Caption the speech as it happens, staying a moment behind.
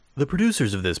The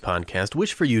producers of this podcast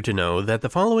wish for you to know that the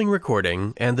following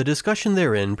recording and the discussion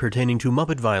therein pertaining to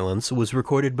Muppet violence was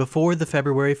recorded before the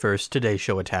February 1st Today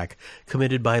Show attack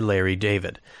committed by Larry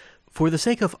David. For the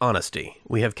sake of honesty,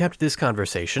 we have kept this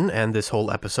conversation and this whole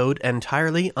episode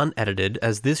entirely unedited,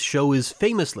 as this show is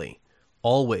famously,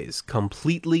 always,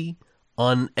 completely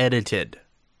unedited.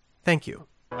 Thank you.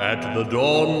 At the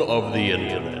dawn of the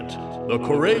internet, the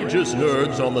courageous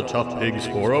nerds on the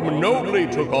ToughPigs forum nobly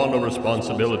took on a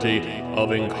responsibility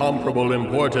of incomparable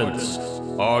importance,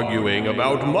 arguing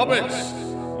about Muppets.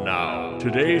 Now,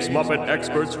 today's Muppet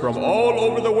experts from all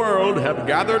over the world have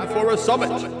gathered for a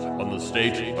summit on the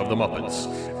state of the Muppets.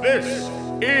 This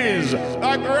is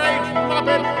the Great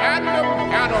Muppet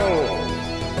Fandom Panel!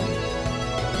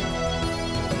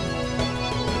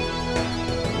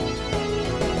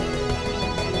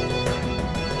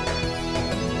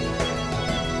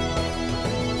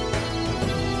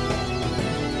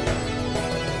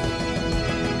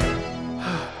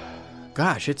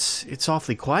 Gosh, it's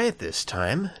awfully quiet this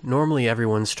time. Normally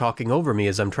everyone's talking over me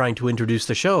as I'm trying to introduce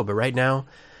the show, but right now,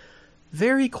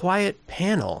 very quiet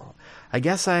panel. I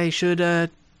guess I should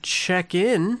check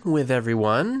in with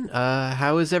everyone.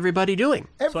 How is everybody doing?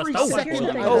 Every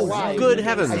second Oh, good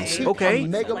heavens. Okay.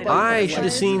 I should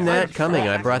have seen that coming.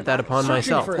 I brought that upon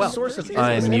myself. Well,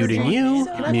 I'm muting you,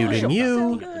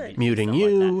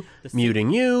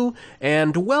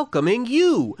 and welcoming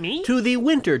you to the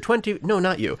winter to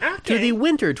the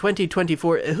winter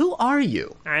 2024. Who are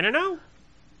you? I don't know.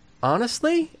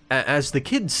 Honestly, as the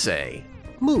kids say,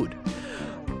 mood.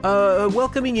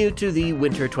 Welcoming you to the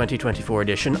winter 2024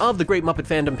 edition of the Great Muppet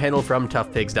Fandom panel from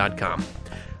ToughPigs.com.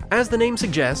 As the name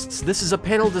suggests, this is a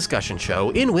panel discussion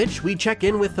show in which we check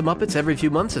in with the Muppets every few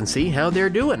months and see how they're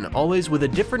doing, always with a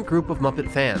different group of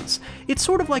Muppet fans. It's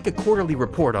sort of like a quarterly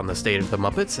report on the state of the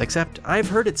Muppets, except I've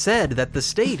heard it said that the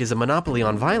state is a monopoly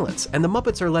on violence, and the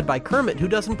Muppets are led by Kermit, who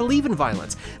doesn't believe in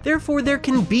violence. Therefore, there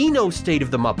can be no state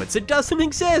of the Muppets. It doesn't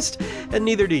exist, and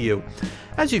neither do you.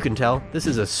 As you can tell, this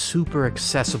is a super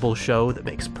accessible show that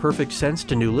makes perfect sense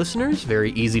to new listeners,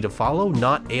 very easy to follow,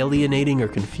 not alienating or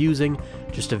confusing,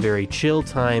 just a very chill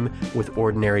time with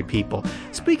ordinary people.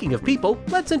 Speaking of people,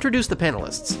 let's introduce the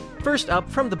panelists. First up,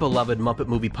 from the beloved Muppet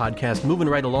Movie Podcast, moving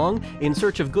right along, in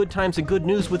search of good times and good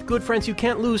news with good friends you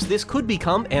can't lose, this could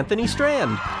become Anthony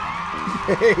Strand.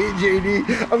 Hey,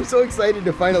 JD. I'm so excited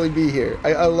to finally be here.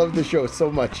 I love the show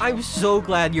so much. I'm so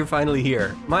glad you're finally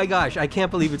here. My gosh, I can't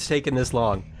believe it's taken this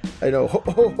long. I know.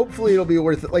 Hopefully it'll be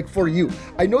worth it, like, for you.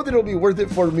 I know that it'll be worth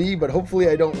it for me, but hopefully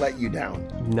I don't let you down.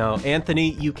 No,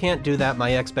 Anthony, you can't do that.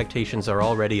 My expectations are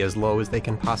already as low as they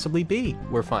can possibly be.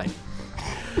 We're fine.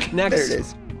 Next. There it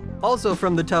is. Also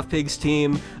from the ToughPigs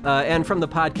team, and from the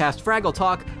podcast Fraggle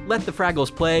Talk, Let the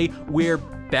Fraggles Play, we're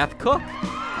Beth Cook.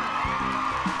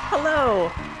 Hello.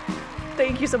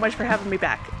 Thank you so much for having me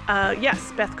back.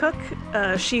 Yes, Beth Cook,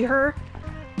 she, her.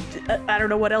 I don't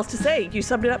know what else to say. You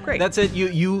summed it up great. That's it.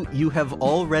 You have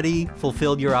already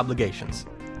fulfilled your obligations.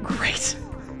 Great.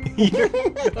 You're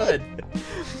good.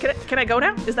 Can I go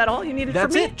now? Is that all you needed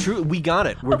from me? That's it. True. We got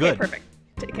it. We're good. Okay, perfect.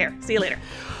 Take care. See you later.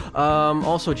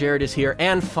 Also, Jarrod is here.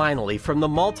 And finally, from the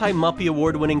multi-Muppy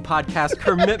award-winning podcast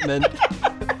Kermitment.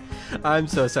 I'm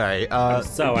so sorry. I'm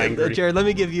so angry. Jarrod, let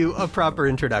me give you a proper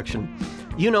introduction.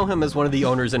 You know him as one of the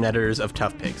owners and editors of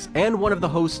ToughPigs, and one of the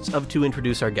hosts of To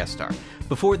Introduce Our Guest Star.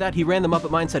 Before that, he ran the Muppet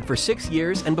Mindset for 6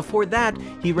 years, and before that,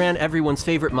 he ran everyone's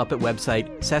favorite Muppet website,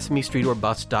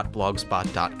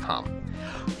 SesameStreetOrBust.blogspot.com.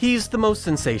 He's the most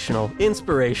sensational,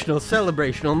 inspirational,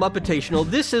 celebrational, Muppetational.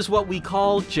 This is what we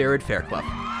call Jarrod Fairclough.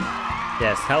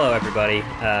 Yes, hello everybody.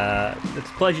 It's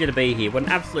a pleasure to be here. What an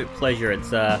absolute pleasure.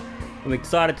 I'm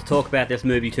excited to talk about this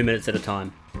movie 2 minutes at a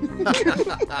time.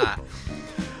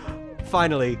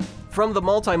 Finally, from the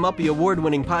multi-Muppy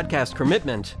award-winning podcast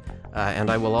Kermitment, and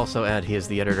I will also add he is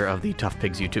the editor of the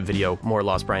ToughPigs YouTube video, More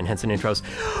Lost Brian Henson Intros.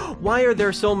 Why are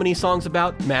there so many songs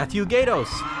about Matthew Gaydos?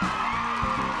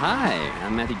 Hi,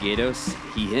 I'm Matthew Gaydos,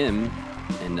 he, him,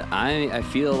 and I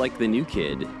feel like the new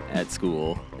kid at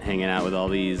school, hanging out with all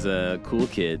these cool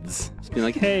kids. Just being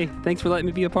like, hey, thanks for letting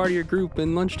me be a part of your group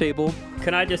and lunch table.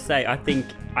 Can I just say, I think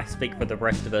I speak for the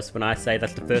rest of us when I say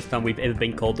that's the first time we've ever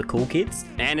been called the cool kids.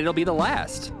 And it'll be the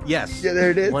last. Yes. Yeah,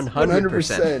 there it is.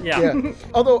 100%. Yeah.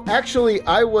 Although, actually,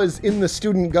 I was in the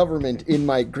student government in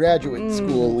my graduate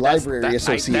school library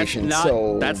association,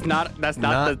 That's not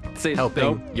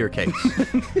helping your case.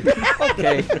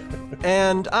 Okay.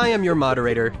 And I am your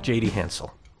moderator, JD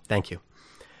Hansel. Thank you.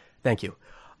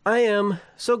 I am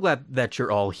so glad that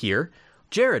you're all here.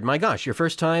 Jarrod, my gosh, your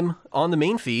first time on the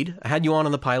main feed. I had you on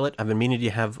the pilot. I've been meaning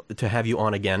to have you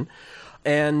on again.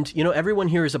 And, you know, everyone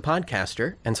here is a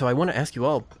podcaster, and so I want to ask you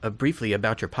all briefly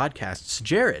about your podcasts.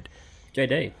 Jarrod.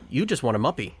 JD. You just won a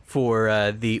Muppy for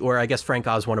or I guess Frank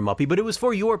Oz won a Muppy, but it was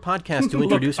for your podcast to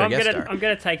introduce our guest star. I'm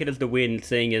going to take it as the win,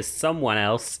 seeing as someone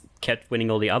else kept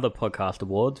winning all the other podcast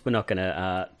awards. We're not going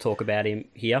to talk about him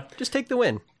here. Just take the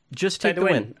win. Just take the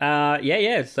win.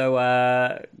 Yeah.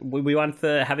 So we won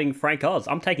for having Frank Oz.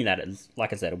 I'm taking that as,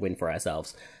 like I said, a win for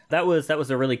ourselves. That was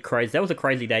a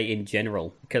crazy day in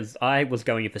general, because I was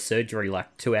going in for surgery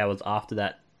like 2 hours after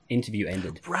that interview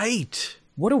ended. Right.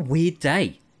 What a weird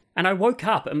day. And I woke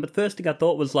up, and the first thing I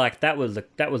thought was like, that was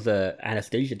a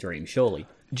anesthesia dream, surely.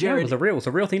 Jarrod, it was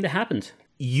a real thing that happened.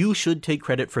 You should take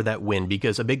credit for that win,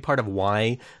 because a big part of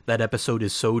why that episode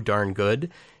is so darn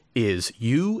good is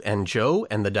you and Joe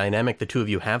and the dynamic the two of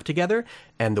you have together,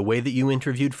 and the way that you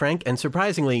interviewed Frank, and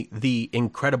surprisingly, the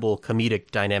incredible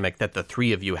comedic dynamic that the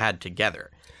three of you had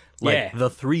together. Like, the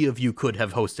three of you could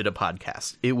have hosted a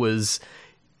podcast. It was...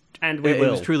 And we will.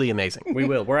 It was truly amazing. We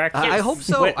will. We're actually. I hope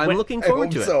so. I'm looking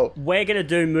forward to it. We're going to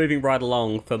do Moving Right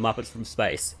Along for Muppets from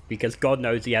Space, because God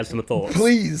knows he has some thoughts.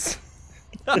 Please.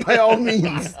 By all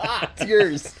means. It's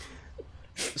yours.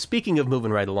 Speaking of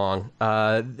moving right along,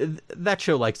 that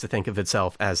show likes to think of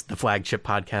itself as the flagship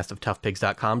podcast of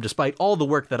ToughPigs.com, despite all the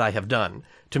work that I have done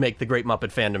to make the Great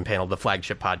Muppet Fandom panel the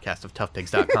flagship podcast of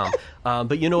ToughPigs.com.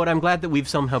 But you know what? I'm glad that we've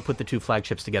somehow put the two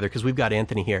flagships together, because we've got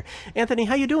Anthony here. Anthony,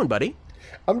 how you doing, buddy?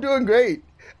 I'm doing great.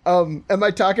 Am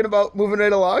I talking about moving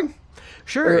right along?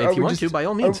 Sure, if you want to, by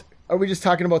all means. Are we just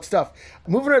talking about stuff?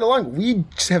 Moving right along, we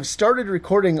have started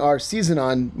recording our season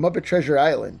on Muppet Treasure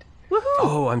Island. Woohoo!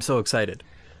 Oh, I'm so excited.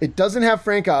 It doesn't have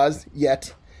Frank Oz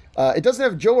yet. It doesn't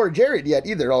have Joe or Jarrod yet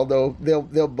either, although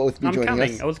they'll both be joining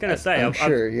us. I was going to say,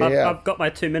 I've got my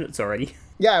 2 minutes already.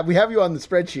 Yeah, we have you on the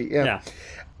spreadsheet. Yeah.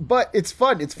 But it's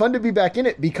fun. It's fun to be back in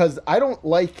it, because I don't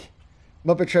like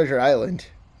Muppet Treasure Island.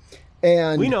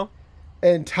 And we know.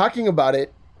 And talking about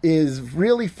it is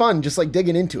really fun, just like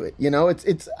digging into it. You know,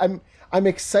 I'm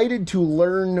excited to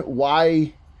learn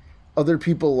why other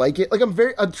people like it. Like, I'm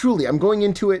very truly, I'm going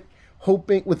into it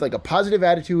hoping with like a positive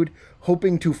attitude,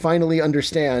 hoping to finally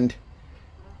understand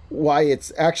why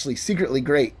it's actually secretly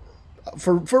great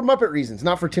for Muppet reasons,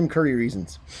 not for Tim Curry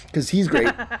reasons, because he's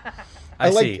great. I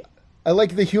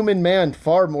like the human man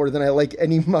far more than I like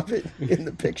any Muppet in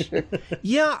the picture.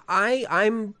 Yeah,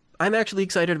 I'm actually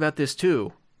excited about this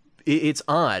too. It's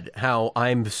odd how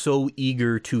I'm so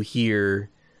eager to hear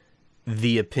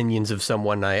the opinions of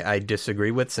someone I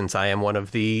disagree with, since I am one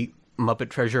of the Muppet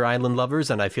Treasure Island lovers,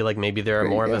 and I feel like maybe there are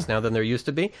more of us now than there used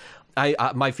to be.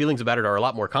 My feelings about it are a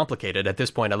lot more complicated. At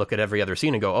this point, I look at every other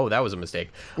scene and go, oh, that was a mistake.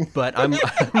 But I'm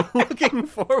looking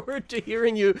forward to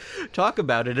hearing you talk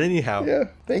about it anyhow. Yeah,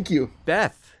 thank you.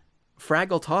 Beth,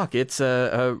 Fraggle Talk, it's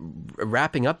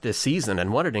wrapping up this season,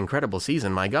 and what an incredible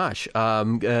season, my gosh.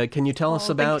 Can you tell us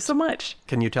about... Thank you so much.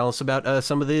 Can you tell us about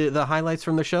some of the highlights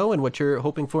from the show and what you're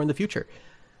hoping for in the future?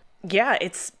 Yeah,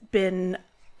 it's been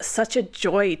such a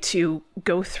joy to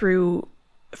go through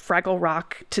Fraggle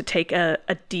Rock, to take a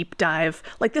deep dive.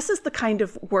 Like, this is the kind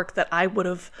of work that I would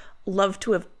have loved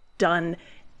to have done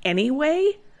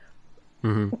anyway.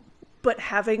 Mm-hmm. But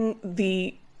having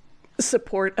the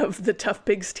support of the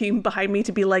ToughPigs team behind me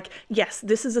to be like, yes,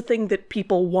 this is a thing that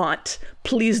people want.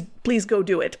 Please go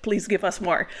do it. Please give us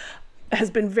more.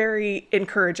 Has been very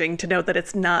encouraging to know that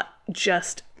it's not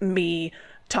just me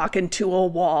talking to a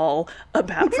wall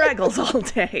about Fraggles all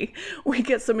day. We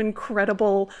get some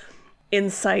incredible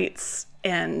insights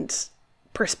and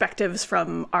perspectives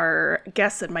from our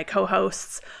guests and my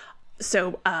co-hosts.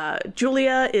 So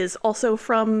Julia is also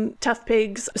from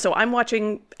ToughPigs. So I'm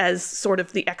watching as sort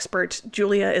of the expert.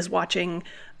 Julia is watching,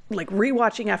 like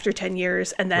rewatching after 10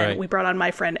 years. And then we brought on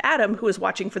my friend Adam, who is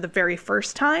watching for the very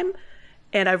first time.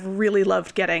 And I've really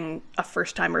loved getting a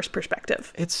first-timer's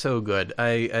perspective. It's so good.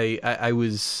 I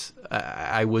was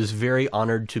very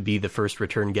honored to be the first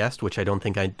return guest, which I don't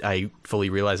think I fully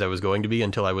realized I was going to be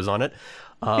until I was on it.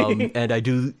 And I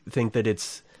do think that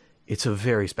it's a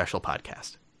very special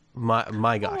podcast.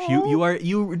 My gosh,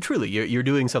 you're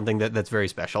doing something that's very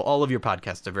special. All of your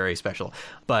podcasts are very special,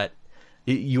 but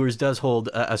yours does hold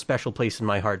a special place in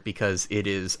my heart, because it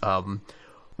is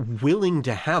willing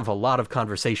to have a lot of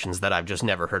conversations that I've just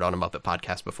never heard on a Muppet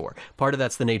podcast before. Part of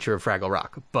that's the nature of Fraggle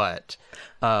Rock, but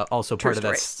also part of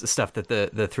that's stuff that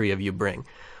the three of you bring.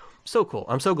 So cool.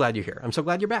 I'm so glad you're here. I'm so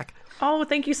glad you're back. Oh,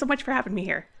 thank you so much for having me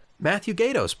here. Matthew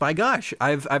Gaydos, by gosh,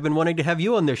 I've been wanting to have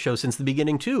you on this show since the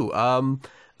beginning too.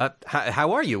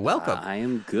 How are you? Welcome. I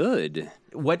am good.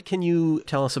 What can you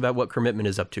tell us about what Kermitment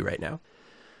is up to right now?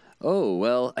 Oh,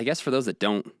 well, I guess for those that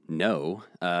don't know,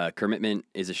 Kermitment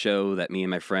is a show that me and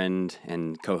my friend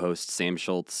and co-host Sam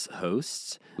Schultz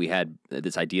hosts. We had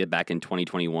this idea back in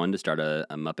 2021 to start a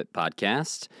Muppet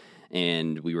podcast,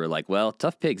 and we were like, well,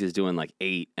 ToughPigs is doing like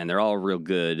 8, and they're all real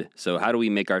good, so how do we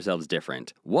make ourselves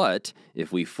different? What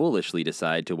if we foolishly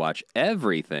decide to watch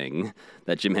everything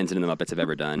that Jim Henson and the Muppets have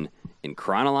ever done in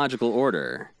chronological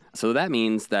order? So that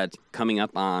means that coming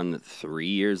up on 3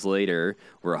 years later,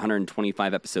 we're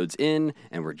 125 episodes in,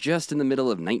 and we're just in the middle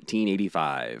of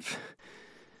 1985.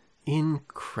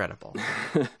 Incredible.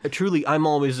 Truly, I'm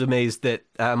always amazed that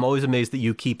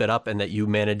you keep it up and that you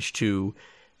manage to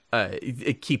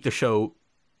keep the show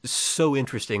so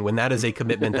interesting when that is a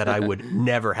commitment that I would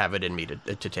never have it in me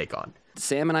to take on.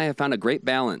 Sam and I have found a great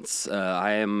balance.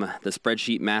 I am the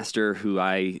spreadsheet master who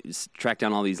I track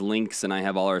down all these links, and I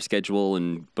have all our schedule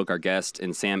and book our guest,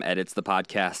 and Sam edits the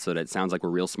podcast so that it sounds like we're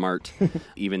real smart.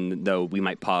 Even though we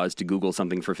might pause to Google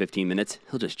something for 15 minutes,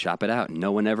 he'll just chop it out.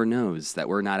 No one ever knows that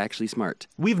we're not actually smart.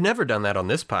 We've never done that on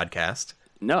this podcast.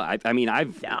 No, I've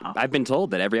been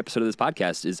told that every episode of this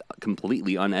podcast is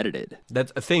completely unedited.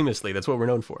 That's what we're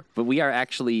known for. But we are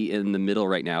actually in the middle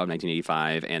right now of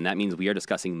 1985, and that means we are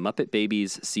discussing Muppet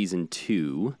Babies Season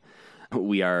 2.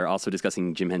 We are also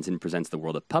discussing Jim Henson Presents the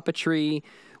World of Puppetry.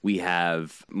 We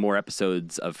have more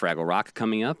episodes of Fraggle Rock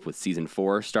coming up with Season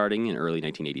 4 starting in early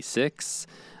 1986.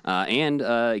 And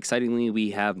excitingly,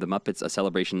 we have the Muppets A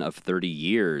Celebration of 30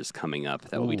 Years coming up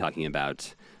that we'll be talking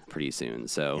about pretty soon.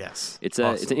 So yes, it's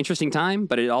an interesting time,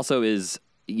 but it also is,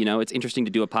 it's interesting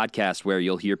to do a podcast where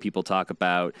you'll hear people talk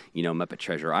about, Muppet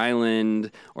Treasure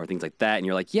Island or things like that. And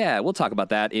you're like, yeah, we'll talk about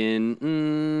that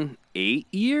in 8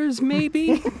 years,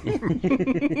 maybe.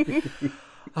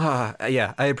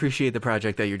 Yeah, I appreciate the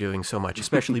project that you're doing so much,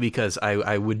 especially because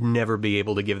I would never be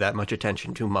able to give that much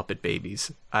attention to Muppet Babies.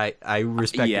 I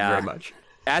respect it very much.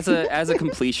 As a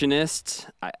completionist,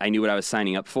 I knew what I was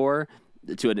signing up for.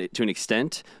 To an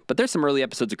extent, but there's some early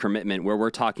episodes of Kermitment where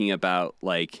we're talking about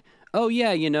like, oh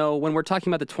yeah, when we're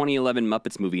talking about the 2011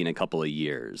 Muppets movie in a couple of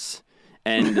years,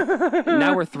 and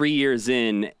now we're 3 years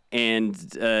in, and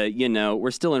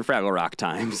we're still in Fraggle Rock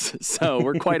times, so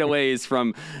we're quite a ways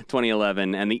from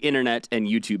 2011, and the internet and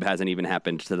YouTube hasn't even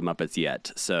happened to the Muppets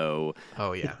yet. So,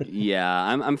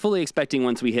 I'm fully expecting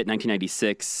once we hit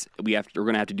 1996, we're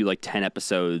going to have to do like 10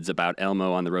 episodes about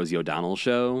Elmo on the Rosie O'Donnell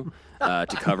show. To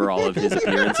cover all of his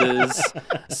appearances.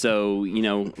 So,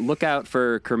 look out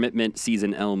for Kermitment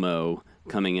Season Elmo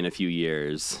coming in a few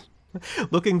years.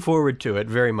 Looking forward to it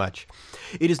very much.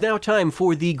 It is now time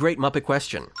for the Great Muppet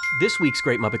Question. This week's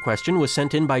Great Muppet Question was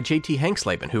sent in by J.T.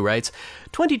 Hankslaben, who writes,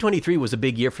 2023 was a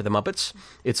big year for the Muppets.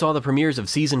 It saw the premieres of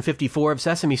Season 54 of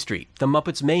Sesame Street, The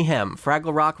Muppets Mayhem,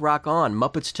 Fraggle Rock Rock On,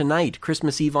 Muppets Tonight,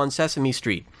 Christmas Eve on Sesame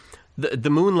Street, the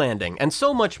moon landing, and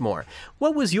so much more.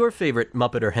 What was your favorite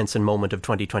Muppet or Henson moment of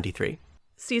 2023?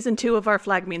 Season 2 of Our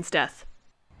Flag Means Death.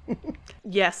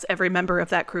 Yes, every member of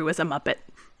that crew is a Muppet.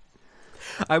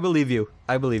 I believe you.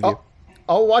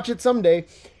 I'll watch it someday.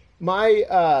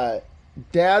 My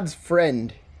dad's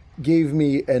friend gave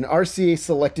me an RCA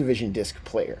Selectavision disc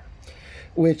player,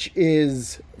 which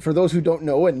is, for those who don't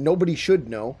know, and nobody should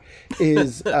know,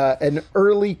 is an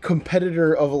early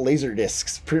competitor of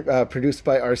Laserdiscs produced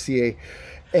by RCA.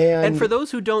 And for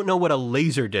those who don't know what a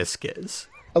Laserdisc is.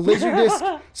 A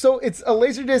Laserdisc, so a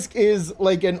Laserdisc is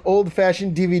like an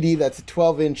old-fashioned DVD that's a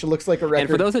 12-inch, looks like a record. And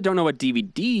for those that don't know what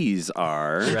DVDs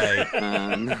are, right?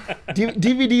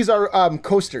 DVDs are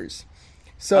coasters.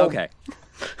 So okay,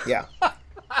 yeah.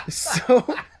 So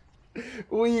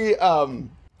we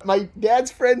my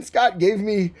dad's friend Scott gave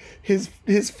me his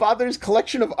father's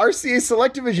collection of RCA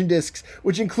Selectavision discs,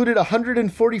 which included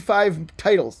 145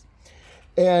 titles.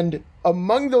 And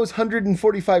among those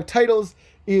 145 titles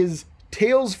is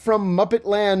Tales from Muppet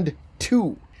Land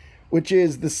 2, which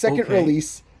is the second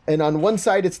release. And on one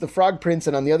side, it's The Frog Prince,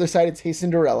 and on the other side, it's Hey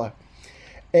Cinderella.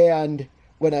 And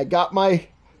when I got my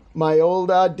old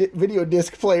video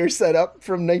disc player set up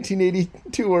from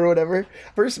 1982 or whatever,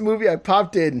 first movie I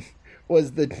popped in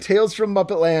was the Tales from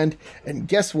Muppet Land, and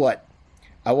guess what?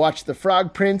 I watched The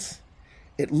Frog Prince.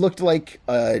 It looked like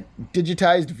a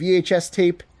digitized VHS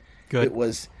tape. Good.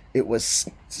 It was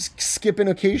skipping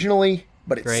occasionally,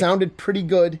 but it sounded pretty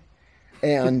good.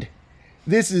 And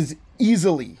this is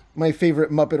easily my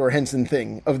favorite Muppet or Henson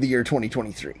thing of the year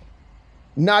 2023.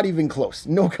 Not even close.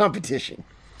 No competition.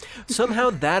 Somehow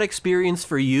that experience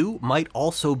for you might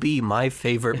also be my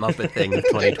favorite Muppet thing of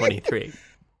 2023.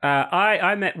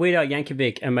 I met Weird Al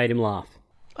Yankovic and made him laugh.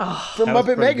 From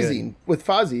Muppet Magazine with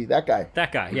Fozzie, that guy.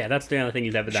 That guy, yeah, that's the only thing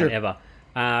he's ever done, ever.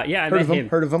 I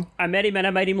Heard of him. I met him and I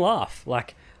made him laugh.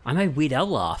 Like, I made Weird Al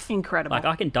laugh. Incredible. Like,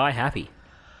 I can die happy.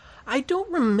 I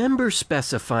don't remember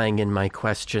specifying in my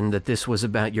question that this was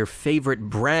about your favorite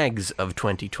brags of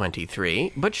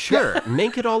 2023, but sure,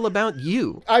 make it all about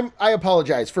you. I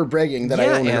apologize for bragging that I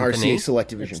own an Anthony. RCA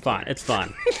Select Division. It's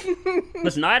fine.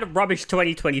 Listen, I had a rubbish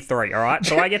 2023, all right?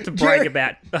 So I get to brag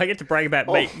about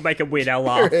making Weird Al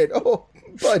laugh. Jared, oh,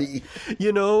 buddy.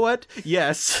 You know what?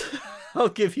 Yes, I'll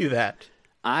give you that.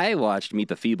 I watched Meet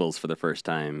the Feebles for the first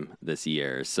time this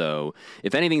year, so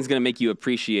if anything's going to make you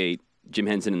appreciate Jim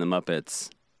Henson and the Muppets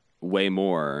way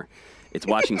more, it's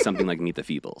watching something like Meet the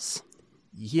Feebles.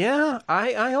 Yeah,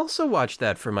 I also watched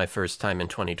that for my first time in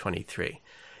 2023.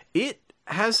 It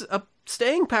has a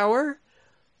staying power.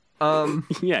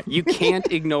 Yeah, you can't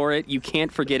ignore it. You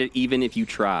can't forget it even if you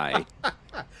try.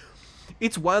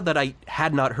 It's wild that I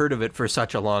had not heard of it for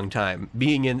such a long time,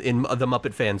 being in the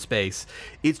Muppet fan space.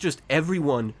 It's just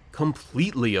everyone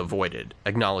completely avoided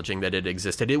acknowledging that it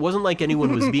existed. It wasn't like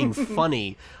anyone was being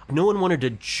funny. No one wanted to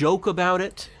joke about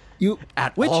it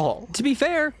at all. To be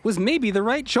fair, was maybe the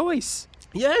right choice.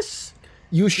 Yes.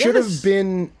 You should have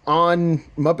been on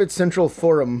Muppet Central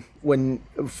Forum when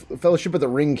Fellowship of the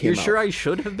Ring came out. You're sure I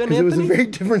should have been, Because it was a Anthony? very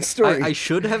different story. I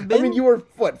should have been? I mean, you were,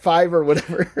 5 or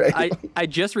whatever, right? I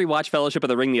just rewatched Fellowship of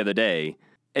the Ring the other day.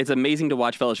 It's amazing to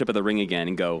watch Fellowship of the Ring again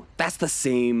and go, that's the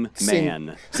same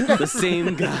man. The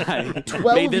same guy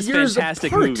 12 made this years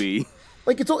fantastic apart. movie.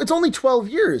 Like, it's only 12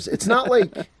 years. It's not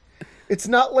like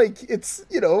it's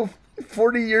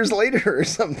 40 years later or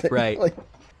something. Right. Like,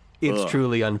 It's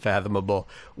truly unfathomable.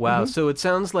 Wow. So it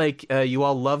sounds like you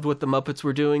all loved what the Muppets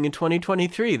were doing in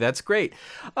 2023. That's great.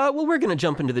 Well, we're going to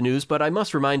jump into the news, but I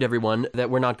must remind everyone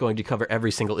that we're not going to cover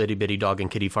every single itty bitty dog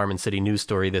and kitty farm and city news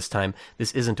story this time.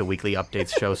 This isn't a weekly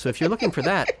updates show. So if you're looking for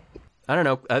that, I don't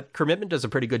know. Kermitment does a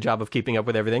pretty good job of keeping up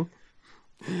with everything.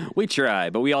 We try,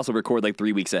 but we also record like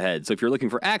 3 weeks ahead. So if you're looking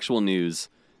for actual news,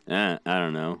 I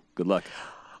don't know. Good luck.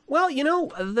 Well, you know,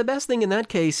 the best thing in that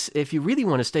case, if you really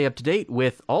want to stay up to date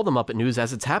with all the Muppet news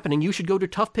as it's happening, you should go to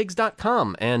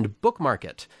toughpigs.com and bookmark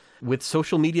it. With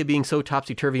social media being so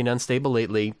topsy-turvy and unstable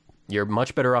lately, you're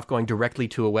much better off going directly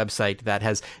to a website that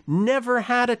has never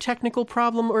had a technical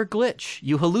problem or glitch.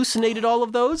 You hallucinated all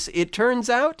of those? It turns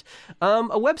out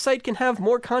a website can have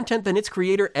more content than its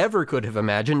creator ever could have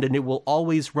imagined, and it will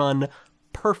always run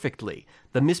perfectly.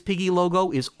 The Miss Piggy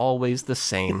logo is always the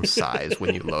same size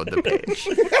when you load the page.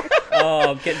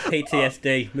 Oh, I'm getting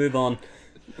PTSD. Move on.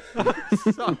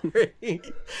 Sorry.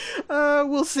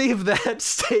 We'll see if that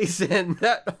stays in.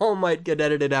 That all might get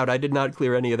edited out. I did not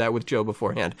clear any of that with Joe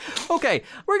beforehand. Okay,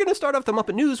 we're going to start off the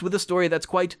Muppet News with a story that's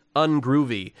quite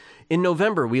ungroovy. In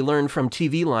November, we learned from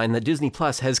TV Line that Disney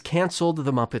Plus has canceled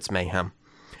the Muppets Mayhem.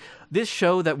 This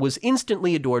show that was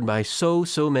instantly adored by so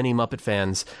many Muppet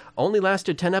fans only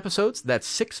lasted 10 episodes. That's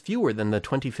 6 fewer than the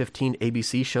 2015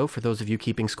 ABC show, for those of you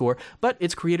keeping score, but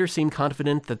its creators seem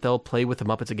confident that they'll play with the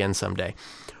Muppets again someday.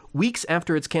 Weeks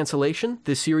after its cancellation,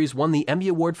 this series won the Emmy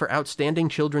Award for Outstanding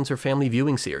Children's or Family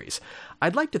Viewing Series.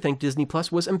 I'd like to think Disney Plus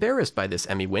was embarrassed by this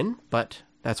Emmy win, but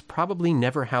that's probably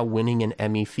never how winning an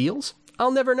Emmy feels.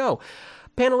 I'll never know.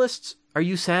 Panelists, are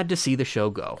you sad to see the show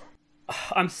go?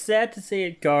 I'm sad to see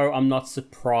it go. I'm not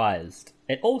surprised.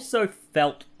 It also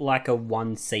felt like a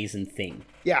one-season thing.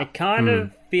 Yeah. It kind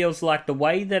of feels like the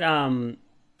way that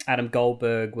Adam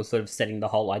Goldberg was sort of setting the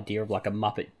whole idea of like a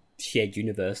Muppet shared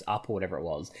universe up or whatever it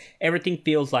was. Everything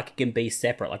feels like it can be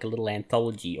separate, like a little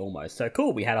anthology almost. So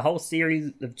cool, we had a whole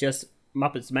series of just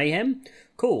Muppets Mayhem.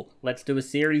 Cool, let's do a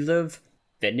series of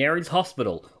Veterinary's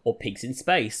Hospital or Pigs in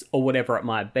Space or whatever it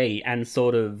might be and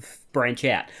sort of branch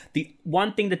out. The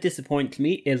one thing that disappoints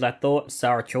me is I thought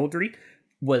Sarah Chaudhry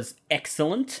was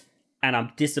excellent, and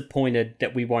I'm disappointed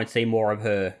that we won't see more of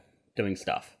her doing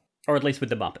stuff, or at least with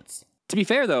the Muppets. To be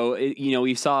fair, though,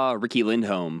 we saw Riki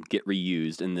Lindhome get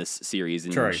reused in this series,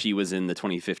 and True. She was in the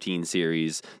 2015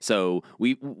 series. So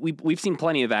we've seen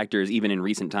plenty of actors, even in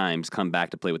recent times, come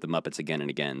back to play with the Muppets again and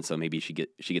again. So maybe she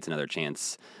gets another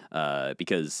chance.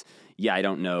 Because I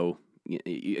don't know.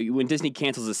 When Disney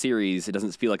cancels a series, it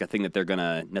doesn't feel like a thing that they're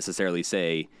gonna necessarily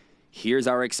say, "Here's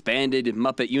our expanded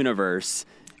Muppet universe."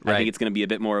 Right. I think it's gonna be a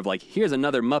bit more of like, "Here's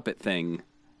another Muppet thing."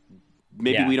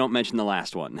 Maybe we don't mention the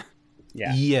last one.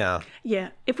 Yeah.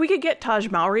 If we could get Taj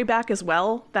Mowry back as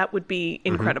well, that would be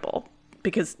incredible,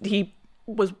 because he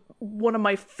was one of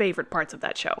my favorite parts of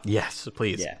that show. Yes,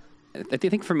 please. Yeah. I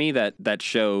think for me that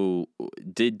show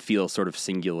did feel sort of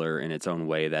singular in its own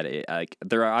way. That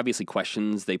there are obviously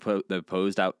questions they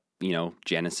posed out.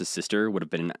 Janice's sister would have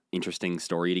been an interesting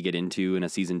story to get into in a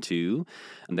season 2,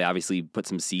 and they obviously put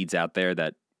some seeds out there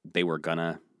that they were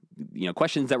gonna,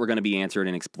 questions that were gonna be answered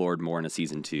and explored more in a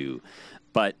season 2.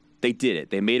 But they did it.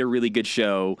 They made a really good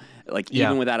show. Like,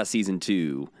 even without a season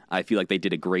 2, I feel like they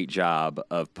did a great job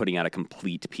of putting out a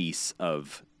complete piece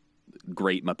of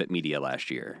great Muppet media last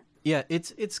year. Yeah,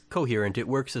 it's coherent. It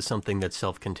works as something that's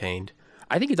self-contained.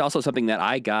 I think it's also something that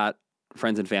I got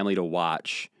friends and family to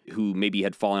watch who maybe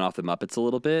had fallen off the Muppets a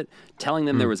little bit, telling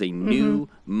them there was a new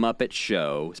Muppet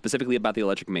show, specifically about the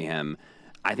Electric Mayhem,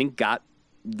 I think got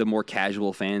the more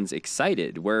casual fans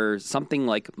excited, where something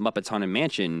like Muppets Haunted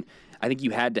Mansion, I think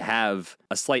you had to have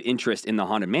a slight interest in the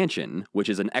Haunted Mansion, which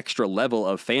is an extra level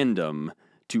of fandom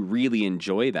to really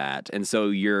enjoy that. And so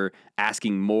you're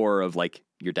asking more of like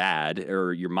your dad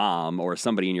or your mom or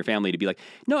somebody in your family to be like,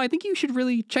 no, I think you should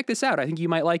really check this out. I think you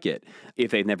might like it,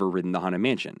 if they've never ridden the Haunted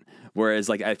Mansion. Whereas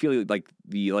like, I feel like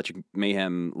the Electric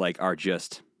Mayhem like are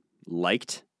just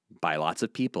liked by lots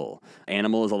of people.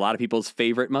 Animal is a lot of people's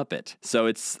favorite Muppet.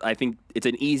 So I think it's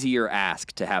an easier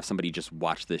ask to have somebody just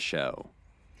watch this show.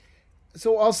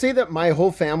 So I'll say that my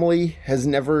whole family has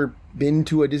never been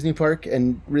to a Disney park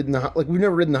and ridden we've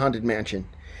never ridden the Haunted Mansion.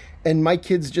 And my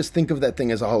kids just think of that thing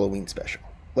as a Halloween special.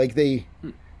 Like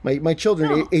my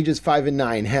children ages 5 and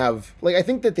 9 have, like, I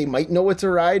think that they might know it's a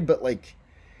ride, but like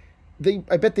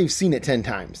I bet they've seen it 10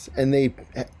 times and they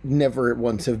never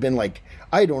once have been like,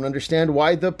 I don't understand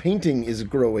why the painting is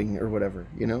growing or whatever,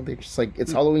 you know, they just like,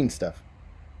 it's Halloween stuff.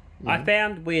 I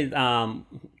found with,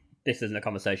 this isn't a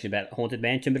conversation about Haunted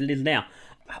Mansion, but it is now.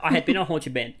 I had been on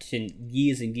Haunted Mansion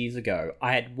years and years ago.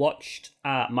 I had watched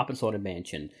Muppets Haunted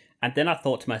Mansion, and then I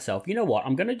thought to myself, you know what?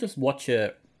 I'm going to just watch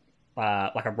a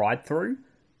ride through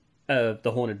of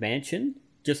the Haunted Mansion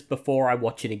just before I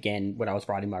watch it again when I was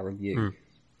writing my review.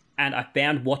 And I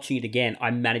found watching it again,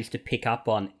 I managed to pick up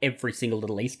on every single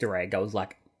little Easter egg. I was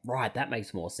like, right, that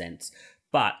makes more sense.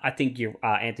 But I think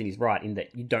Anthony's right in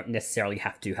that you don't necessarily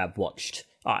have to have watched.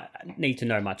 Need to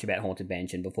know much about Haunted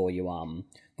Mansion before you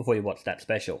watch that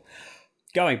special.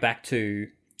 Going back to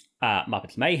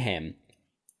Muppets Mayhem,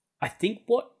 I think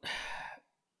what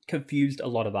confused a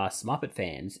lot of us Muppet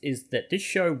fans is that this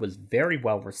show was very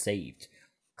well received.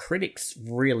 Critics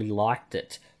really liked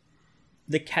it.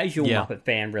 The casual Muppet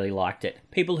fan really liked it.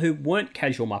 People who weren't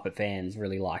casual Muppet fans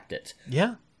really liked it.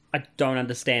 Yeah. I don't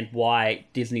understand why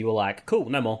Disney were like, cool,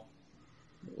 no more.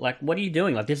 Like, what are you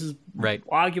doing? Like, this is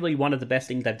arguably one of the best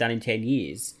things they've done in 10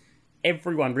 years.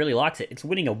 Everyone really likes it. It's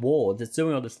winning awards. It's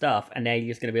doing all this stuff. And now you're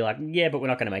just going to be like, yeah, but we're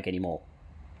not going to make any more.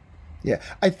 Yeah.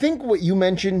 I think what you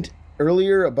mentioned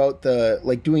earlier about the,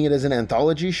 like, doing it as an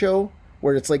anthology show,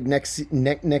 where it's like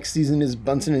next season is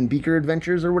Bunsen and Beaker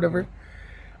Adventures or whatever.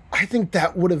 I think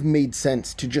that would have made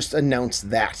sense to just announce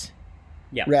that.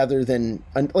 Yeah. Rather than,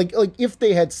 like if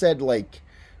they had said, like,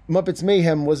 Muppets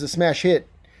Mayhem was a smash hit,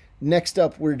 next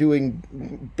up we're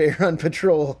doing Bear on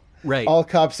Patrol. Right. All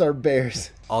cops are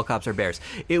bears. All cops are bears.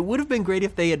 It would have been great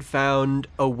if they had found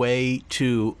a way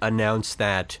to announce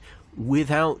that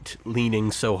without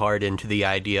leaning so hard into the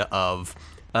idea of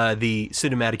the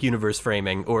cinematic universe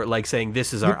framing, or like saying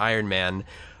this is our Iron Man.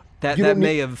 That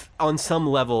may have, on some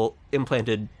level,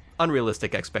 implanted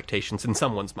unrealistic expectations in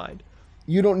someone's mind.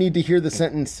 You don't need to hear the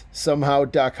sentence, somehow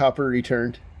Doc Hopper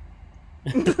returned.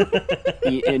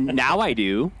 And now I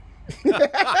do.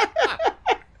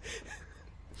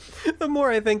 The more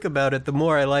I think about it, the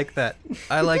more I like that.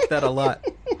 I like that a lot.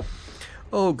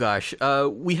 Oh, gosh.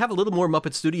 We have a little more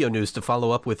Muppet Studio news to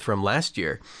follow up with from last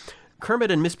year.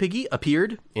 Kermit and Miss Piggy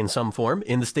appeared, in some form,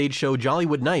 in the stage show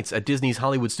Jollywood Nights at Disney's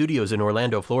Hollywood Studios in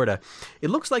Orlando, Florida.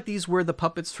 It looks like these were the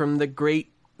puppets from the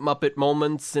great Muppet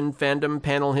moments in fandom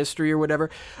panel history or whatever.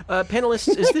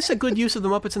 Panelists, is this a good use of the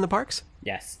Muppets in the parks?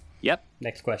 Yes. Yep.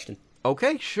 Next question.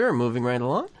 Okay, sure. Moving right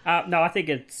along. No, I think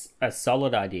it's a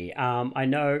solid idea. I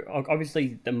know,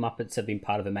 obviously, the Muppets have been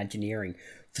part of Imagineering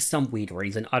for some weird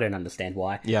reason. I don't understand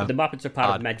why. Yeah. But the Muppets are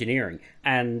part of Imagineering.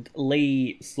 And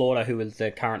Lee Slaughter, who is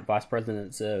the current vice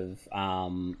president of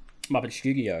Muppet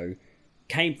Studio,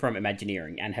 came from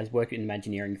Imagineering and has worked in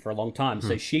Imagineering for a long time.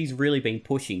 So she's really been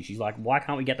pushing. She's like, why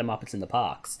can't we get the Muppets in the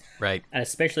parks? Right. And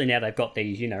especially now they've got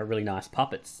these, really nice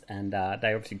puppets. And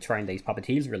they obviously train these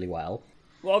puppeteers really well.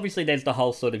 Well, obviously, there's the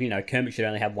whole sort of, Kermit should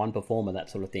only have one performer, that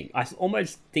sort of thing. I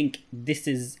almost think this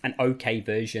is an okay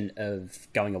version of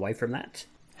going away from that.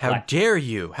 How dare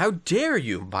you? How dare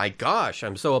you? My gosh,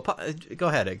 I'm so... Go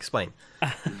ahead, explain.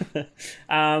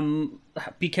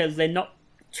 Because they're not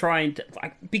trying to...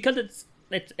 because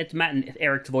it's Matt and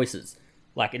Eric's voices.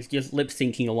 Like, it's just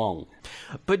lip-syncing along.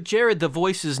 But, Jarrod, the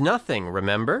voice is nothing,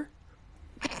 remember?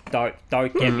 Don't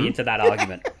get me into that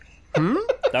argument. Don't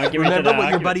get me Remember into that what your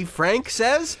argument. buddy Frank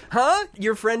says? Huh?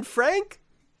 Your friend Frank?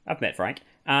 I've met Frank.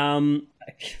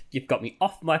 You've got me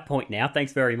off my point now.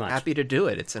 Thanks very much. Happy to do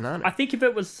it. It's an honor. I think if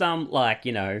it was some,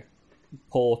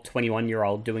 poor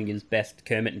 21-year-old doing his best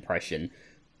Kermit impression,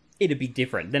 it'd be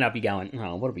different. Then I'd be going,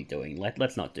 oh, what are we doing?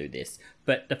 Let's not do this.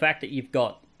 But the fact that you've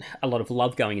got a lot of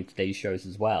love going into these shows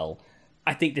as well,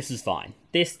 I think this is fine.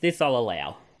 This I'll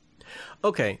allow.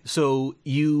 Okay, so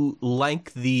you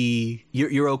like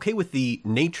you're okay with the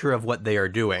nature of what they are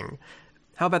doing.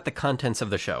 How about the contents of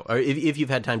the show? Or if you've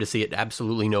had time to see it,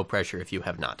 absolutely no pressure if you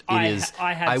have not.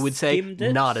 I would say,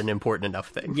 not an important enough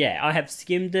thing. Yeah, I have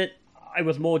skimmed it. I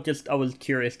was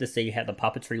curious to see how the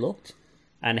puppetry looked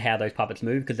and how those puppets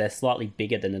move, because they're slightly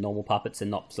bigger than the normal puppets and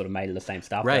not sort of made of the same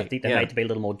stuff. Right, I think they're made to be a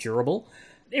little more durable.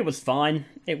 It was fine.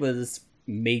 It was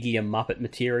medium Muppet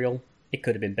material. It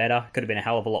could have been better. It could have been a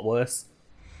hell of a lot worse.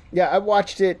 Yeah, I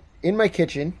watched it in my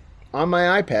kitchen on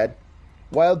my iPad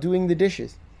while doing the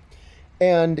dishes.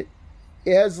 And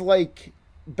as like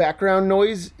background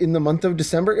noise in the month of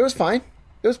December, it was fine.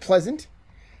 It was pleasant.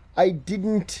 I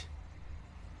didn't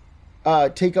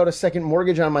take out a second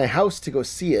mortgage on my house to go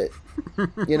see it,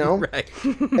 you know? Right.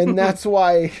 And that's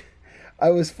why I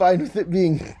was fine with it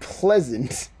being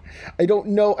pleasant. I don't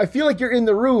know. I feel like you're in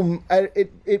the room.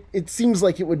 It seems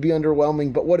like it would be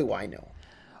underwhelming, but what do I know?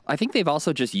 I think they've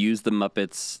also just used the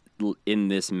Muppets in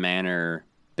this manner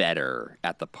better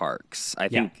at the parks. I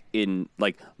think in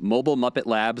like Mobile Muppet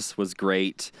Labs was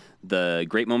great. The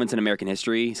Great Moments in American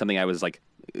History, something I was like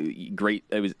great.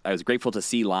 I was grateful to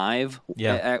see live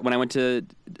when I went to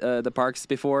the parks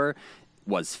before.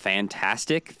 Was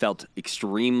fantastic. Felt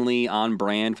extremely on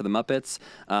brand for the Muppets.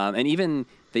 And even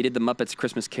they did the Muppets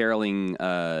Christmas Caroling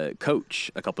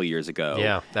coach a couple years ago.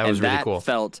 Yeah, that was really cool.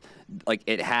 Felt like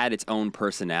it had its own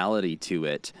personality to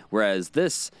it. Whereas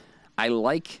this, I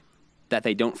like that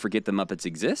they don't forget the Muppets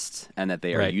exist and that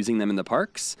they are using them in the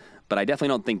parks. But I definitely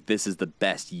don't think this is the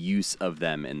best use of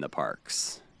them in the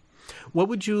parks. What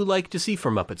would you like to see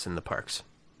for Muppets in the parks?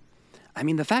 I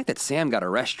mean, the fact that Sam got a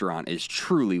restaurant is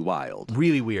truly wild.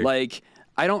 Really weird. Like,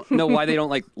 I don't know why they don't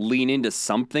like lean into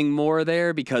something more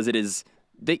there, because it is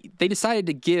they decided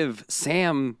to give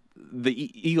Sam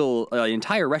the Eagle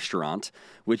entire restaurant,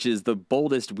 which is the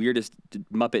boldest, weirdest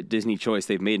Muppet Disney choice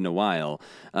they've made in a while.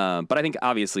 But I think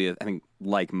obviously,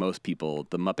 like most people,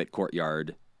 the Muppet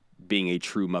Courtyard being a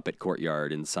true Muppet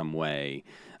Courtyard in some way,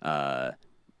 and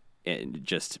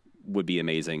just would be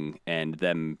amazing. And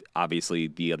then obviously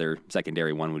the other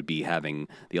secondary one would be having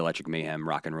the Electric Mayhem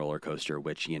rock and roller coaster,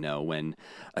 which, you know, when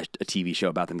a TV show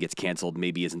about them gets canceled,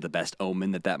 maybe isn't the best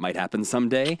omen that might happen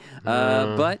someday.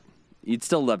 But you'd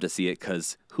still love to see it,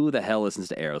 because who the hell listens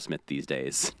to Aerosmith these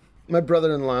days? My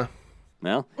brother-in-law.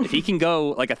 Well, if he can go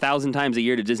like 1,000 times a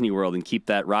year to Disney World and keep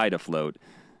that ride afloat,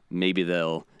 maybe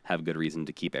they'll have good reason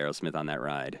to keep Aerosmith on that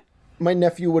ride. My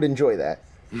nephew would enjoy that.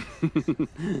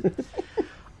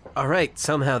 All right,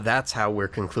 somehow that's how we're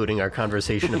concluding our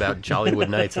conversation about Jollywood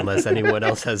Nights, unless anyone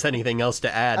else has anything else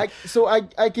to add.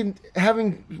 I can,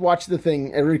 having watched the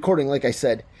thing and recording, like I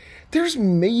said, there's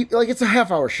maybe, like, it's a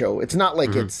half-hour show. It's not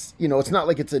like it's, you know, it's not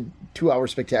like it's a 2-hour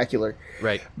spectacular.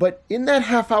 Right. But in that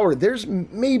half hour, there's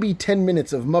maybe 10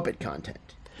 minutes of Muppet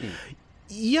content.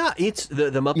 Yeah, it's the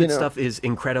Muppet stuff is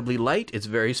incredibly light. It's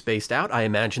very spaced out. I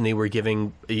imagine they were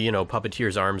giving,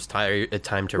 puppeteers' arms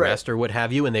time to rest or what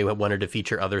have you, and they wanted to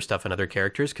feature other stuff and other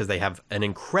characters, because they have an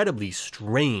incredibly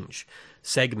strange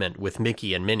segment with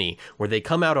Mickey and Minnie where they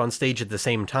come out on stage at the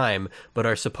same time but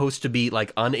are supposed to be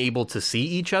like unable to see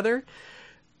each other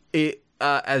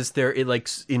as they're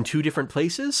in two different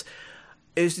places.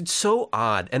 It's so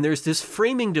odd. And there's this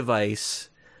framing device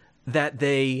that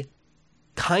they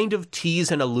kind of tease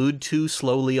and allude to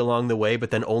slowly along the way,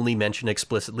 but then only mention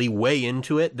explicitly way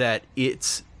into it, that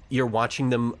you're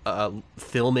watching them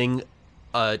filming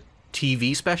a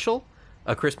TV special,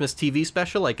 a Christmas TV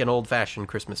special, like an old-fashioned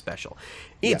Christmas special.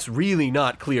 It's really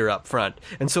not clear up front.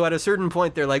 And so at a certain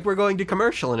point, they're like, we're going to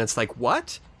commercial. And it's like,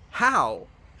 what? How?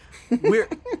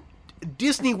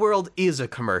 Disney World is a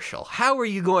commercial. How are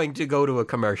you going to go to a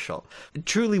commercial?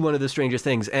 Truly one of the strangest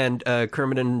things. And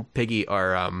Kermit and Piggy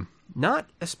are not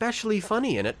especially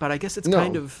funny in it, but I guess it's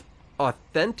kind of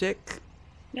authentic.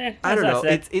 Yeah, I don't know.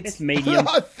 It's medium.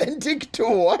 Authentic to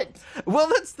what? Well,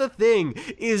 that's the thing.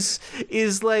 Is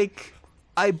like,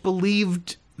 I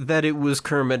believed that it was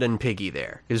Kermit and Piggy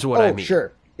there, is what I mean.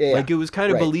 Sure. Yeah. Like, it was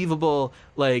kind of believable.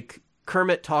 Like,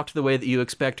 Kermit talked the way that you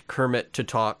expect Kermit to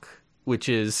talk, which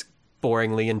is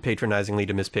boringly and patronizingly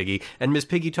to Miss Piggy. And Miss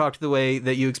Piggy talked the way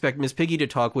that you expect Miss Piggy to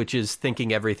talk, which is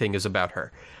thinking everything is about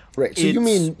her. Right. So you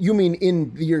mean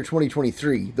in the year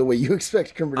 2023, the way you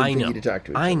expect Kermit and Piggy to talk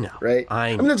to each other. I know. Right?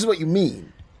 I mean, that's what you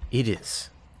mean. It is.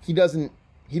 He doesn't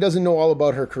know all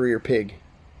about her career pig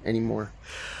anymore.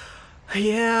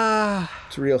 Yeah.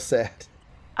 It's real sad.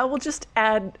 I will just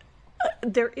add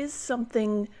there is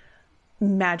something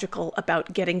magical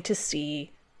about getting to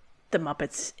see the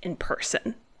Muppets in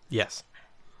person. Yes.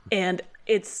 And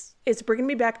it's bringing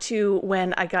me back to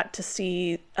when I got to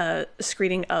see a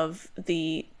screening of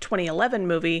the 2011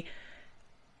 movie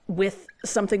with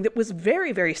something that was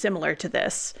very, very similar to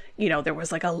this. You know, there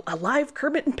was like a live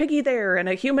Kermit and Piggy there and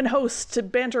a human host to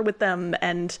banter with them.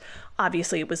 And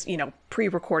obviously it was, you know,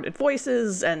 pre-recorded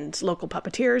voices and local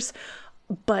puppeteers.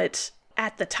 But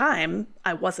at the time,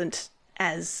 I wasn't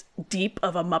as deep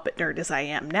of a Muppet nerd as I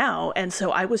am now. And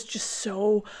so I was just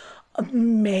so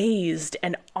amazed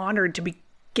and honored to be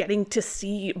getting to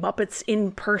see Muppets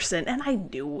in person. And I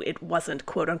knew it wasn't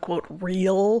quote unquote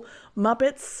real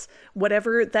Muppets,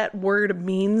 whatever that word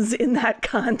means in that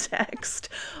context.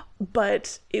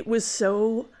 But it was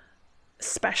so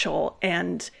special.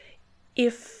 And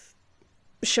if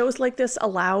shows like this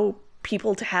allow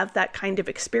people to have that kind of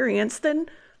experience, then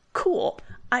cool.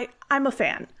 I'm a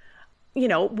fan. You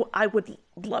know, I would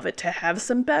love it to have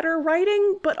some better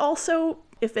writing, but also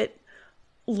if it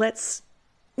lets,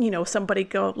 you know, somebody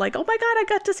go like, oh my God, I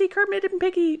got to see Kermit and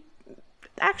Piggy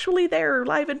actually there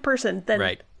live in person, then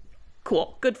right.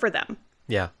 Cool. Good for them.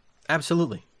 Yeah,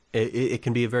 absolutely. It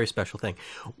can be a very special thing.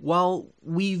 While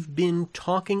we've been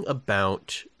talking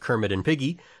about Kermit and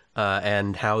Piggy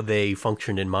and how they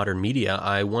function in modern media,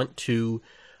 I want to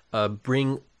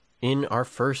bring in our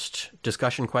first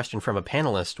discussion question from a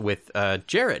panelist with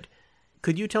Jarrod.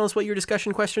 Could you tell us what your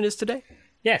discussion question is today?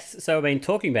 Yes, so I've been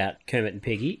talking about Kermit and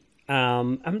Piggy.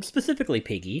 Specifically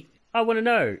Piggy. I want to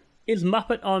know, is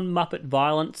Muppet on Muppet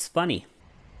violence funny?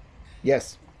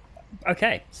 Yes.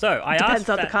 Okay, so I Depends asked...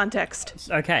 on the context.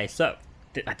 Okay, so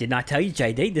didn't I tell you,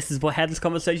 JD? This is how this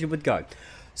conversation would go.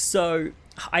 So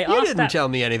I asked You didn't tell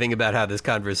me anything about how this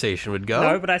conversation would go.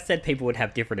 No, but I said people would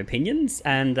have different opinions,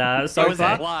 and so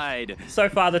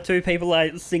far the two people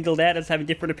I singled out as having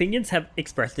different opinions have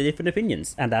expressed their different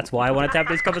opinions, and that's why I wanted to have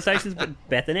these conversations with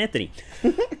Beth and Anthony.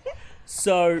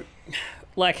 So,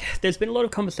 like, there's been a lot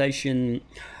of conversation,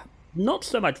 not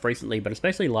so much recently, but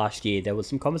especially last year, there was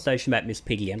some conversation about Miss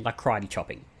Piggy and, like, karate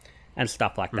chopping and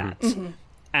stuff like that. Mm-hmm.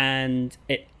 And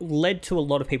it led to a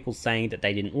lot of people saying that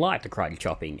they didn't like the karate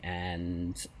chopping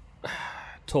and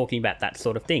talking about that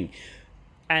sort of thing.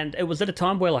 And it was at a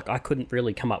time where, like, I couldn't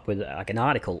really come up with, like, an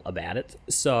article about it,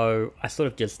 so I sort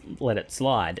of just let it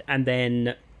slide. And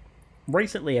then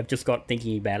recently I've just got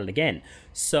thinking about it again.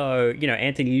 So, you know,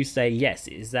 Anthony, you say yes.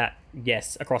 Is that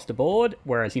yes across the board?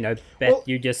 Whereas, you know, Beth,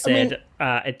 you just said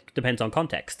it depends on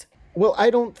context. Well, I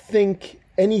don't think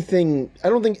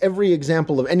every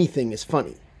example of anything is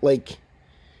funny. Like,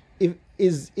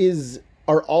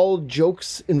 are all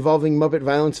jokes involving Muppet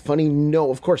violence funny?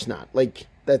 No, of course not. Like,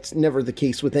 that's never the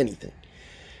case with anything.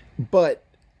 But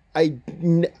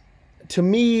to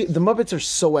me, the Muppets are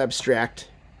so abstract.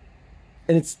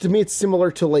 And to me, it's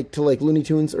similar to like Looney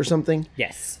Tunes or something.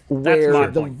 Yes, that's my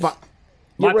point.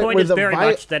 My point is very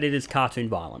much that it is cartoon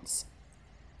violence.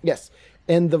 Yes,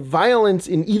 and the violence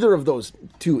in either of those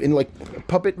two, in like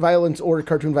puppet violence or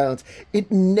cartoon violence,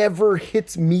 it never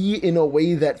hits me in a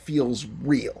way that feels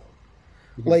real.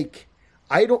 Mm-hmm. Like,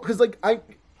 I don't, because like I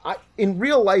in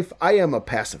real life, I am a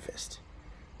pacifist,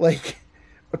 like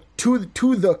to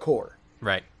the core.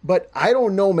 Right. But I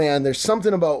don't know, man. There's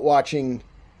something about watching,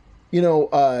 you know,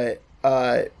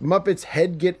 Muppet's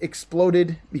head get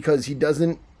exploded because he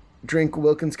doesn't drink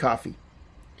Wilkins coffee,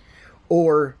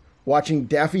 or watching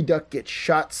Daffy Duck get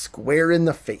shot square in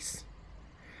the face.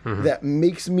 Mm-hmm. That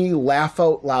makes me laugh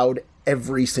out loud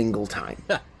every single time.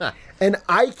 And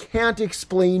I can't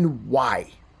explain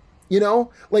why. You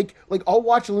know, like I'll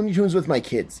watch Looney Tunes with my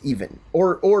kids even,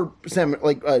 or Sam,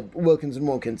 like Wilkins and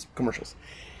Wilkins commercials.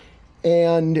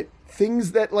 And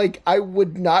things that, like, I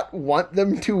would not want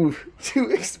them to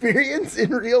experience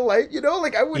in real life, you know?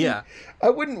 Like, I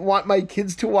wouldn't want my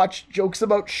kids to watch jokes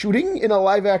about shooting in a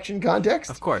live-action context.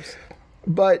 Of course.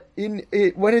 But when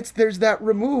there's that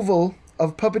removal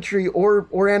of puppetry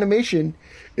or animation,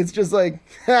 it's just like,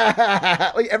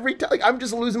 like, every time, like, I'm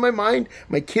just losing my mind.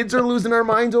 My kids are losing our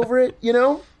minds over it, you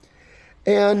know?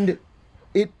 And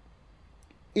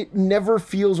it never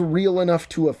feels real enough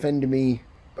to offend me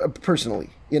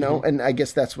personally. You know, mm-hmm. And I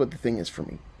guess that's what the thing is for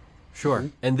me. Sure. Mm-hmm.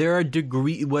 And there are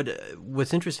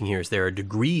what's interesting here is there are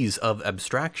degrees of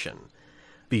abstraction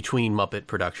between Muppet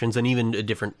productions and even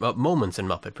different moments in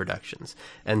Muppet productions.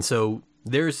 And so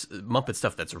there's Muppet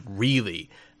stuff that's really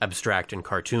abstract and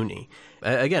cartoony.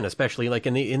 Again, especially like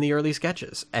in the early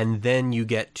sketches. And then you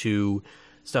get to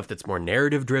stuff that's more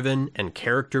narrative driven and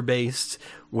character based,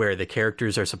 where the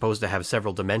characters are supposed to have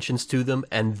several dimensions to them.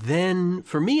 And then,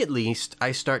 for me at least,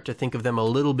 I start to think of them a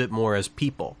little bit more as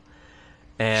people.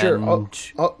 And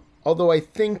Sure. Although I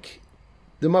think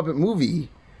the Muppet movie,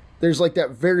 there's like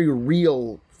that very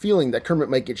real feeling that Kermit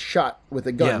might get shot with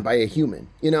a gun by a human,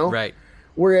 you know? Right.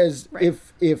 Whereas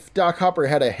if Doc Hopper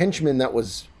had a henchman that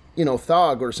was,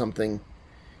 Thog or something,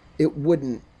 it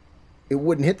wouldn't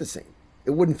hit the same.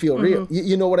 It wouldn't feel real.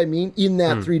 You know what I mean? In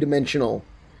that three-dimensional,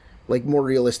 like more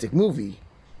realistic movie,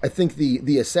 I think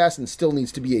the assassin still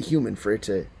needs to be a human for it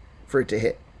to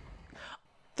hit.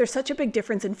 There's such a big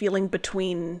difference in feeling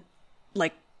between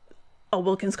like a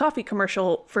Wilkins coffee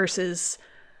commercial versus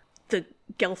the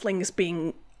Gelflings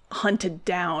being hunted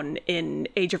down in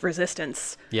Age of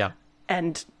Resistance. Yeah.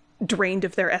 And drained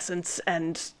of their essence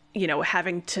and,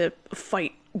 having to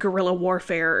fight guerrilla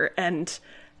warfare. And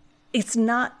it's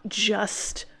not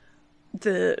just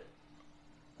the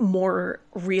more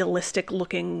realistic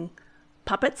looking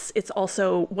puppets. It's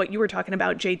also what you were talking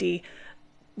about, JD.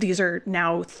 These are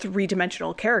now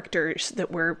three-dimensional characters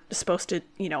that we're supposed to,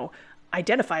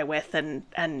 identify with,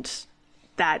 and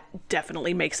that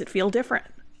definitely makes it feel different.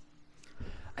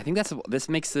 I think this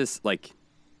makes this like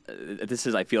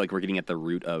I feel like we're getting at the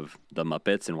root of the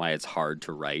Muppets and why it's hard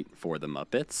to write for the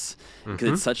Muppets, because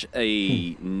it's such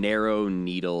a narrow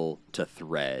needle to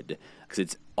thread, because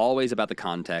it's always about the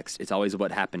context. It's always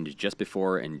what happened just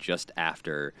before and just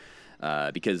after,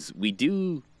 because we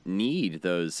do need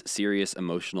those serious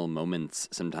emotional moments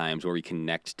sometimes where we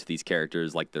connect to these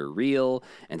characters like they're real,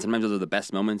 and sometimes those are the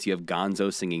best moments. You have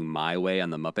Gonzo singing My Way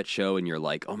on the Muppet Show and you're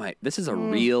like, oh my, this is a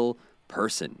real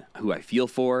person who I feel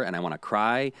for and I want to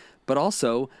cry, but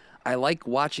also I like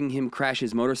watching him crash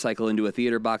his motorcycle into a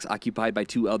theater box occupied by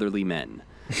two elderly men.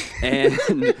 And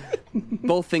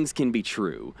both things can be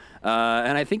true.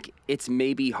 And I think it's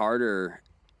maybe harder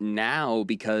now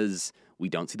because we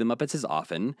don't see the Muppets as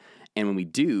often. And when we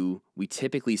do, we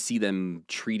typically see them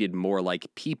treated more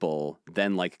like people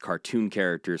than like cartoon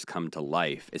characters come to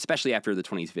life, especially after the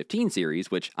 2015 series,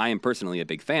 which I am personally a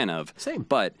big fan of. Same.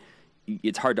 But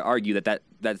it's hard to argue that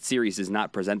series does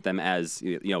not present them as,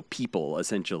 people,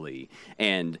 essentially.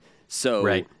 And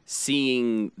so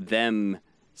seeing them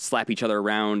slap each other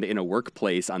around in a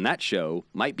workplace on that show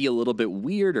might be a little bit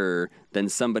weirder than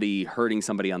somebody hurting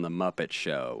somebody on the Muppet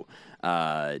Show.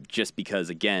 Just because,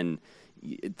 again,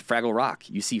 Fraggle Rock,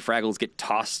 you see Fraggles get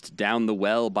tossed down the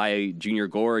well by Junior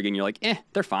Gorg, and you're like,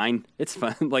 they're fine. It's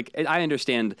fun. Like, I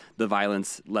understand the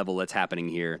violence level that's happening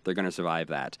here. They're going to survive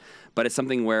that. But it's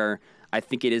something where I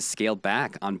think it is scaled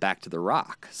back on Back to the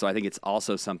Rock. So I think it's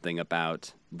also something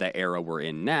about the era we're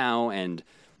in now, and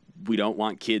we don't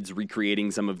want kids recreating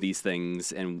some of these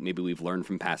things, and maybe we've learned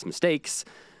from past mistakes.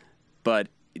 But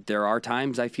there are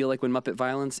times I feel like when Muppet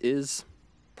violence is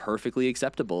perfectly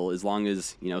acceptable, as long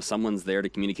as someone's there to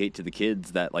communicate to the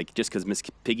kids that, like, just because Miss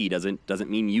Piggy doesn't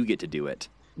mean you get to do it.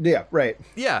 Yeah, right.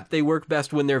 Yeah, they work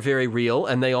best when they're very real,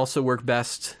 and they also work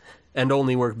best and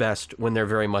only work best when they're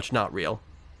very much not real.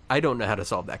 I don't know how to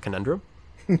solve that conundrum.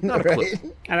 Not a clue.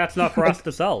 And that's not for us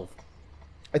to solve.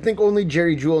 I think only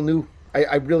Jerry Jewell knew.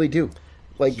 I really do.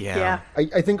 Like, Yeah.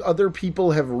 I think other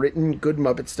people have written good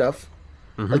Muppet stuff.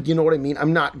 Like, you know what I mean?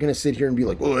 I'm not going to sit here and be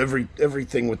like, well,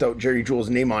 everything without Jerry Jewell's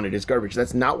name on it is garbage.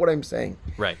 That's not what I'm saying.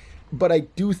 Right. But I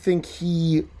do think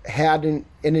he had an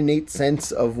innate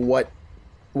sense of what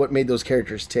made those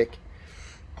characters tick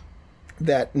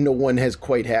that no one has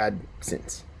quite had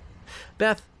since.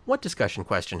 Beth, what discussion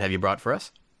question have you brought for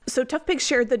us? So ToughPigs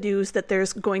shared the news that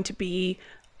there's going to be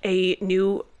a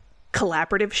new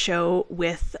collaborative show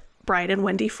with Brian and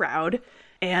Wendy Froud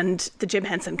and the Jim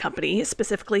Henson Company,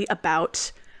 specifically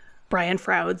about Brian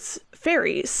Froud's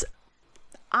Faeries.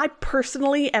 I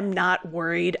personally am not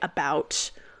worried about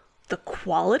the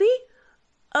quality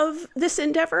of this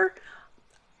endeavor.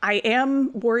 I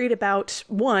am worried about,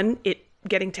 one, it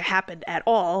getting to happen at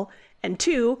all, and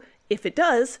two, if it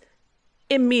does,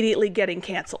 immediately getting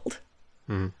canceled.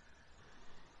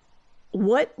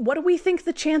 What do we think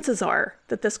the chances are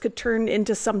that this could turn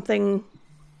into something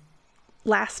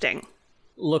lasting?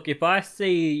 Look, if I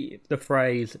see the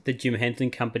phrase, the Jim Henson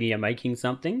Company are making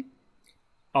something,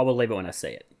 I will believe it when I see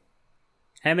it.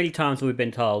 How many times have we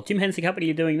been told, Jim Henson Company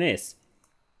are doing this?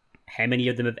 How many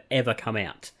of them have ever come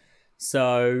out?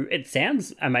 So it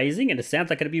sounds amazing and it sounds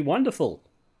like it'd be wonderful.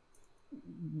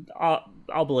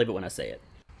 I'll believe it when I see it.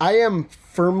 I am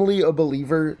firmly a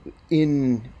believer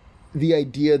in the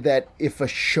idea that if a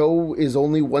show is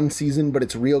only one season but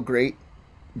it's real great,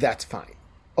 that's fine.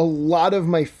 A lot of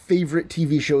my favorite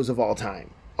TV shows of all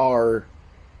time are,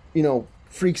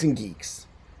 Freaks and Geeks.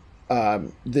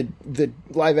 The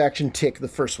live action Tick, the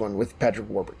first one with Patrick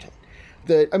Warburton.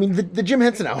 The Jim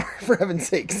Henson Hour, for heaven's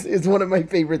sakes, is one of my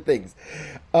favorite things.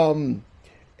 And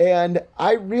And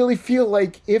I really feel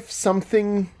like if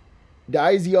something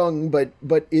dies young but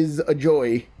is a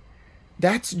joy,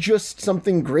 that's just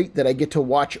something great that I get to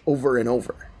watch over and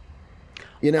over.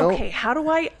 You know? Okay, how do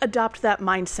I adopt that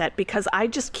mindset? Because I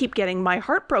just keep getting my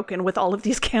heart broken with all of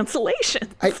these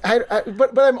cancellations.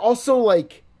 But I'm also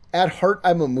like, at heart,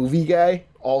 I'm a movie guy.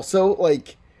 Also,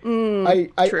 like,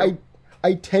 True.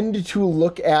 I tend to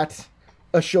look at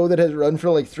a show that has run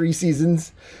for like 3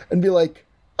 seasons and be like,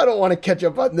 I don't want to catch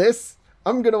up on this.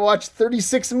 I'm gonna watch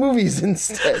 36 movies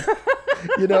instead,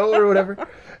 you know, or whatever.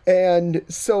 And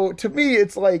so to me,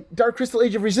 it's like Dark Crystal: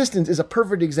 Age of Resistance is a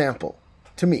perfect example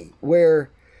to me, where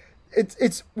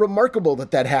it's remarkable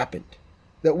that happened,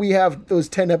 that we have those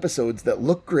 10 episodes that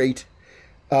look great,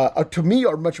 to me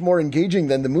are much more engaging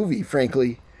than the movie,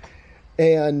 frankly.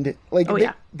 And like,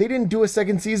 they didn't do a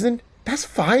second season. That's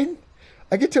fine.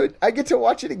 I get to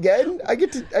watch it again. I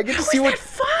get to see what.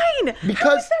 Fine.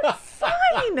 Because how is that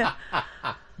fine?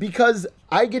 Because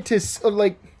I get to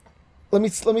like. Let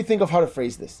me think of how to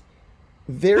phrase this.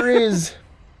 There is.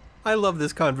 I love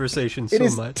this conversation so It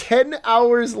is much. 10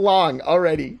 hours long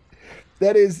already.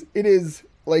 It is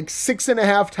like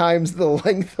 6.5 times the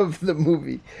length of the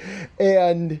movie.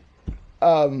 And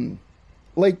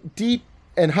like Deet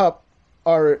and Hup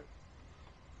they're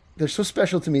so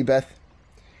special to me, Beth.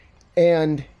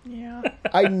 And Yeah.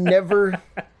 I never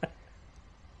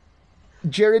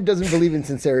Jarrod doesn't believe in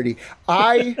sincerity.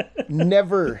 I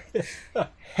never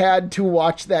had to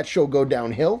watch that show go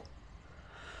downhill.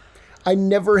 I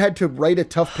never had to write a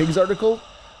ToughPigs article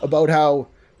about how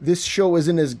this show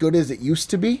isn't as good as it used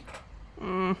to be.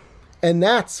 And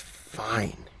that's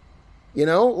fine. You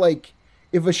know, like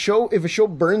if a show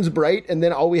burns bright and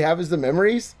then all we have is the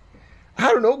memories,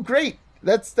 I don't know, great.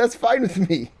 That's fine with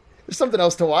me. There's something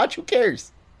else to watch. Who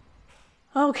cares?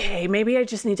 Okay, maybe I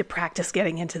just need to practice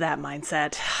getting into that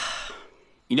mindset.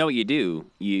 You know what you do?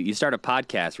 You start a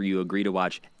podcast where you agree to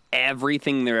watch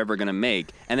everything they're ever going to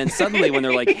make. And then suddenly when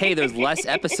they're like, hey, there's less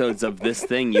episodes of this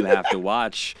thing you have to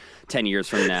watch 10 years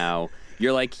from now,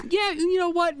 you're like, yeah, you know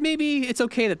what? Maybe it's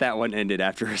okay that one ended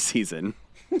after a season.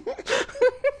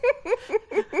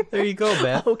 There you go,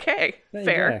 Beth. Okay,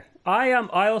 fair.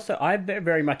 I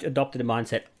very much adopted a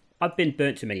mindset. I've been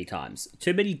burnt too many times.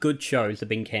 Too many good shows have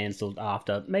been cancelled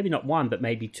after maybe not 1, but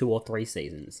maybe 2 or 3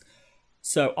 seasons.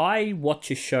 So I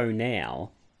watch a show now,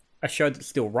 a show that's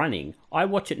still running. I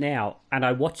watch it now, and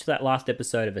I watch that last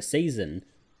episode of a season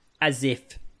as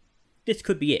if this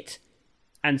could be it.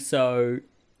 And so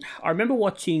I remember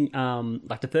watching,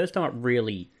 like the first time it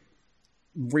really,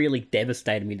 really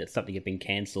devastated me that something had been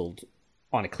cancelled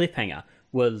on a cliffhanger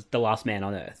was The Last Man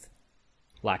on Earth.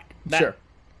 Like that. Sure.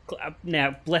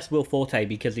 Now, bless Will Forte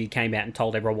because he came out and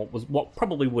told everyone what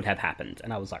probably would have happened.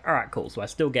 And I was like, all right, cool. So I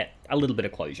still get a little bit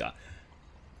of closure.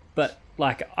 But,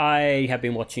 like, I have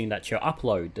been watching that show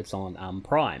Upload that's on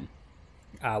Prime,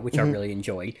 which I really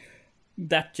enjoy.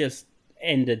 That just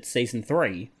ended season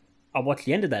 3. I watched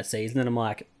the end of that season and I'm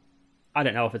like, I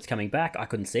don't know if it's coming back. I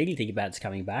couldn't see anything about it's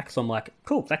coming back. So I'm like,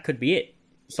 cool, that could be it.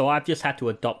 So I've just had to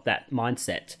adopt that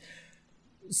mindset.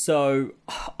 So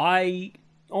I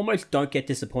almost don't get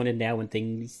disappointed now when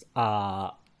things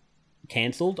are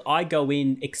cancelled. I go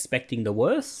in expecting the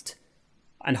worst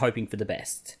and hoping for the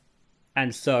best.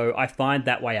 And so I find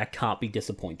that way I can't be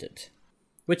disappointed.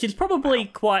 Which is probably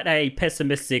quite a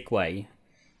pessimistic way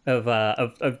of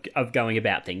going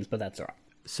about things, but that's all right.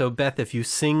 So, Beth, if you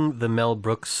sing the Mel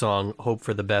Brooks song, Hope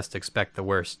for the Best, Expect the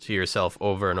Worst, to yourself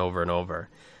over and over and over,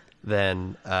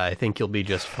 then I think you'll be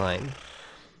just fine.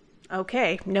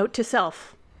 Okay, note to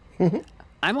self.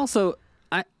 I'm also,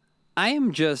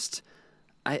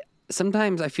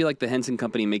 sometimes I feel like the Henson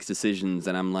Company makes decisions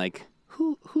and I'm like,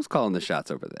 who's calling the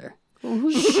shots over there?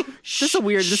 This is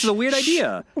a weird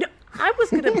idea. No, I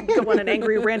was going to go on an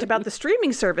angry rant about the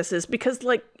streaming services because,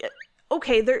 like,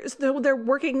 okay, they're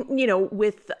working,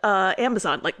 with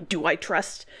Amazon. Like, do I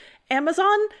trust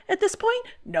Amazon at this point?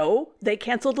 No, they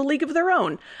canceled A League of Their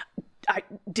Own.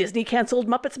 Disney canceled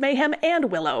Muppets Mayhem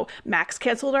and Willow. Max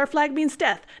canceled Our Flag Means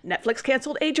Death. Netflix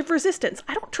canceled Age of Resistance.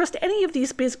 I don't trust any of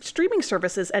these big streaming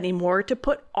services anymore to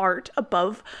put art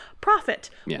above profit.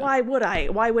 Yeah. Why would I?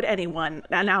 Why would anyone?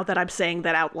 Now that I'm saying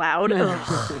that out loud.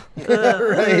 Right.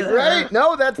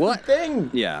 No, that's the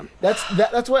thing. Yeah.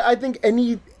 That's why I think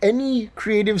any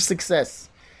creative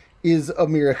success is a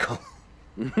miracle.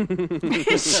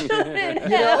 It shouldn't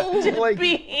have to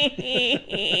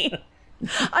be.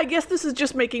 I guess this is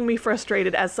just making me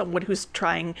frustrated as someone who's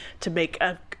trying to make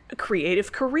a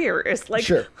creative career. It's like,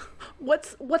 sure.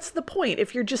 What's the point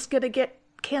if you're just going to get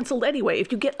canceled anyway?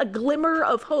 If you get a glimmer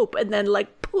of hope and then,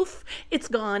 like, poof, it's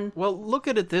gone. Well, look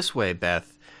at it this way,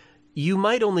 Beth. you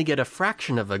might only get a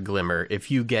fraction of a glimmer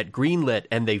if you get greenlit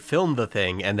and they film the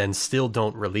thing and then still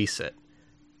don't release it.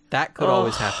 That could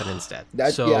always happen instead.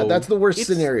 That's the worst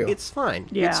scenario. It's fine.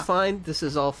 Yeah. It's fine. This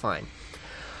is all fine.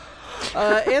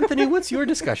 Anthony, what's your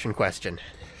discussion question?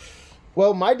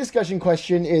 Well, my discussion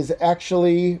question is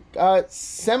actually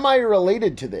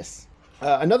semi-related to this.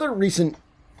 Another recent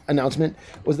announcement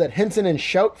was that Henson and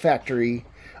Shout Factory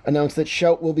announced that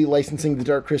Shout will be licensing The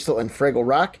Dark Crystal and Fraggle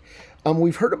Rock.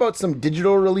 We've heard about some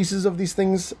digital releases of these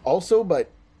things also,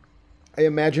 but I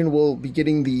imagine we'll be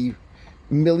getting the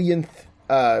millionth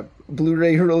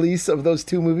Blu-ray release of those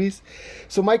two movies.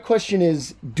 So my question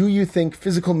is, do you think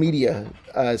physical media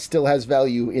still has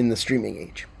value in the streaming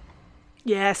age?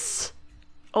 Yes.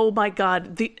 Oh my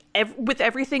God. With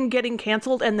everything getting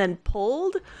canceled and then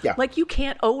pulled, like you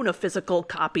can't own a physical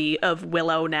copy of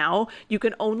Willow now. You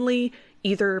can only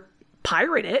either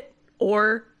pirate it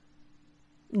or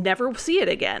never see it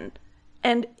again.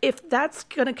 And if that's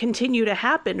going to continue to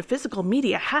happen, physical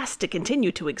media has to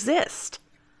continue to exist.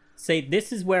 See,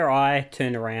 this is where I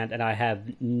turn around and I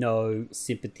have no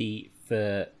sympathy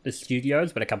for the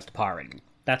studios when it comes to pirating.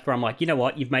 That's where I'm like, you know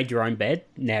what? You've made your own bed.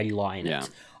 Now you lie in it.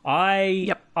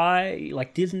 I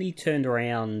like Disney turned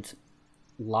around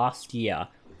last year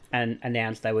and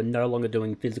announced they were no longer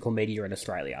doing physical media in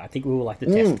Australia. I think we were like the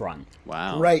test run.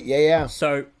 Wow. Right. Yeah.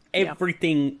 So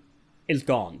everything is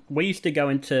gone. We used to go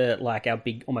into like our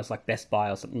big, almost like Best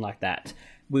Buy or something like that.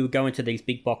 We would go into these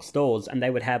big box stores and they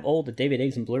would have all the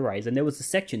DVDs and Blu-rays, and there was a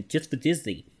section just for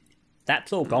Disney.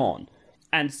 That's all gone.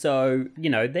 And so, you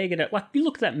know, they're going to, like, you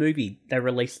look at that movie they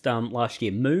released last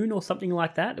year, Moon or something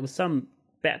like that. It was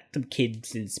about some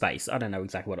kids in space. I don't know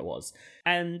exactly what it was.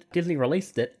 And Disney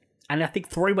released it. And I think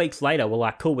 3 weeks later, we're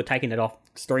like, cool, we're taking it off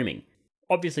streaming.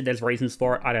 Obviously, there's reasons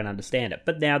for it. I don't understand it.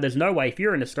 But now there's no way, if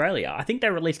you're in Australia, I think they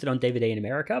released it on DVD in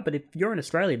America, but if you're in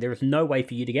Australia, there is no way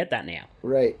for you to get that now.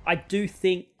 Right. I do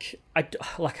think,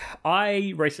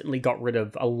 I recently got rid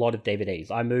of a lot of DVDs.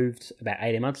 I moved about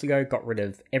 18 months ago, got rid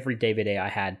of every DVD I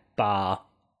had, bar,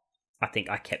 I think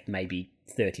I kept maybe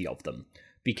 30 of them,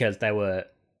 because they were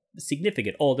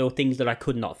significant, or there were things that I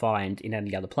could not find in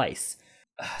any other place.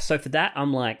 So for that,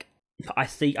 I'm like, I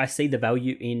see the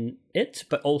value in it,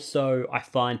 but also I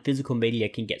find physical media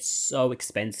can get so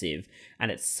expensive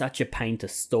and it's such a pain to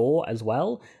store as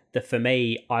well, that for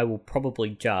me, I will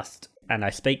probably just, and I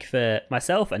speak for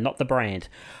myself and not the brand,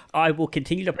 I will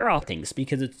continue to pirate things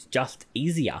because it's just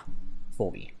easier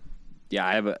for me. Yeah,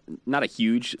 I have not a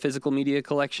huge physical media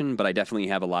collection, but I definitely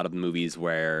have a lot of movies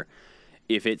where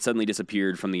if it suddenly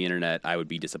disappeared from the internet, I would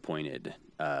be disappointed.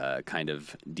 Kind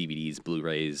of DVDs,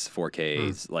 Blu-rays,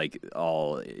 4Ks, like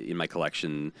all in my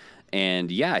collection.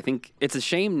 And yeah, I think it's a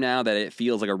shame now that it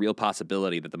feels like a real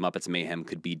possibility that the Muppets Mayhem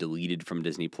could be deleted from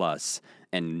Disney Plus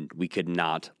and we could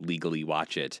not legally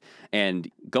watch it. And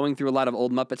going through a lot of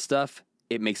old Muppet stuff,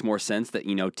 it makes more sense that,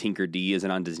 you know, Tinker D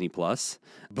isn't on Disney Plus.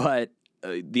 But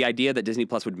the idea that Disney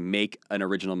Plus would make an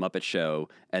original Muppet show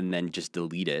and then just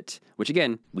delete it, which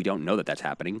again, we don't know that that's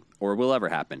happening or will ever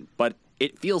happen, but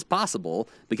it feels possible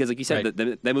because, like you said,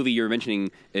 right. that movie you were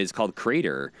mentioning is called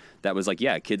Crater. That was like,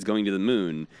 yeah, kids going to the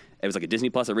moon. It was like a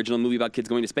Disney Plus original movie about kids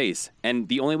going to space. And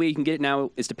the only way you can get it now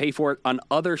is to pay for it on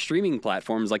other streaming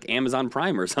platforms like Amazon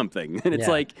Prime or something. And it's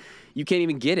like, you can't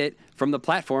even get it from the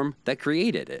platform that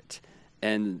created it.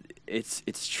 And it's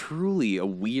truly a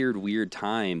weird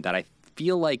time that I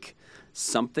feel like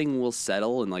something will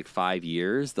settle in like 5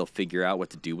 years. They'll figure out what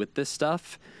to do with this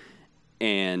stuff.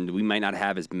 And we might not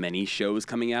have as many shows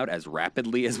coming out as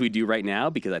rapidly as we do right now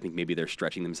because I think maybe they're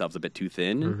stretching themselves a bit too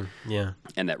thin. Mm-hmm. Yeah.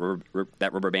 And that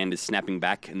rubber band is snapping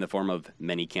back in the form of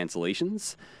many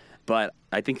cancellations. But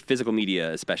I think physical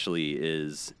media especially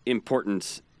is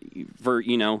important for,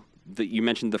 you know, you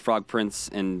mentioned the Frog Prince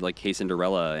and like Hey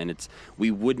Cinderella, and we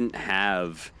wouldn't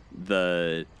have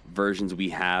the versions we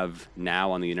have now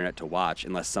on the internet to watch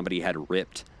unless somebody had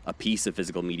ripped a piece of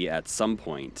physical media at some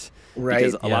point. Right.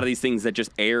 Because a lot of these things that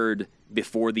just aired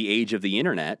before the age of the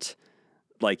internet,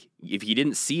 like if you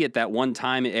didn't see it that one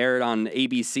time it aired on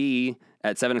ABC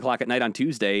at 7 o'clock at night on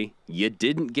Tuesday, you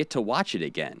didn't get to watch it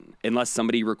again unless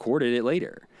somebody recorded it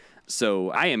later.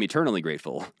 So I am eternally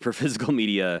grateful for physical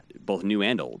media, both new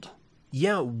and old.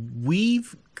 Yeah,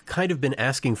 we've kind of been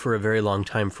asking for a very long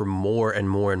time for more and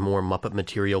more and more Muppet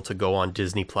material to go on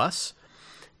Disney Plus.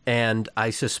 And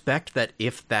I suspect that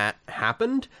if that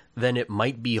happened, then it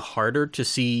might be harder to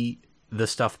see the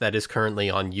stuff that is currently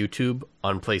on YouTube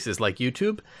on places like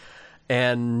YouTube.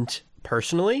 And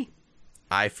personally,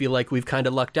 I feel like we've kind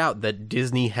of lucked out that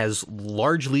Disney has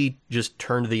largely just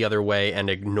turned the other way and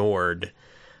ignored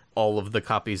all of the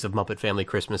copies of Muppet Family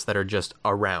Christmas that are just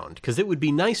around, because it would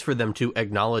be nice for them to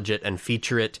acknowledge it and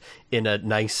feature it in a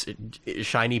nice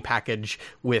shiny package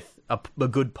with a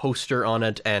good poster on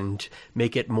it and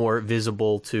make it more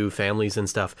visible to families and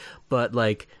stuff. But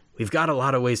like, we've got a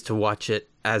lot of ways to watch it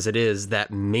as it is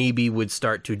that maybe would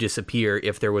start to disappear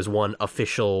if there was one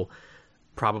official,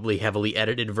 probably heavily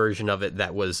edited version of it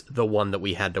that was the one that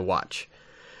we had to watch.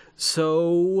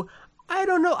 So I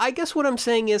don't know. I guess what I'm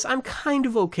saying is I'm kind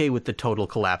of okay with the total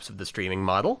collapse of the streaming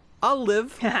model. I'll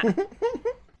live.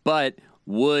 But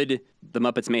would the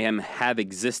Muppets Mayhem have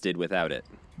existed without it?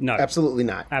 No. Absolutely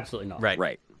not. Absolutely not.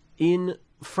 Right. In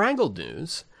Fraggle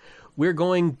news, we're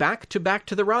going back to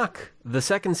The Rock. The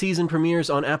second season premieres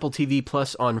on Apple TV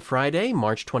Plus on Friday,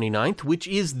 March 29th, which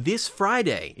is this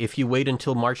Friday, if you wait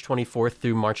until March 24th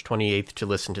through March 28th to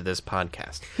listen to this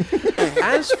podcast.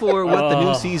 As for what the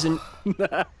new season...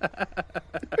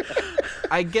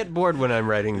 I get bored when I'm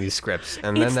writing these scripts,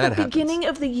 and then that happens. It's the beginning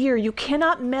of the year. You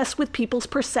cannot mess with people's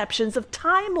perceptions of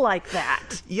time like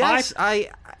that. Yes,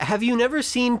 have you never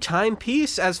seen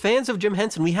Timepiece? As fans of Jim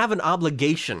Henson, we have an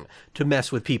obligation to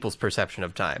mess with people's perception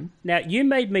of time. Now, you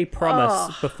made me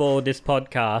promise before this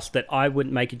podcast that I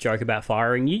wouldn't make a joke about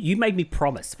firing you. You made me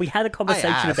promise. We had a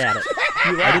conversation about it.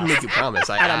 I didn't make you promise.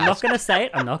 And I'm not going to say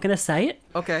it. I'm not going to say it.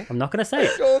 Okay. I'm not going to say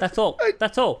it. That's all.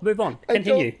 That's all. Move on.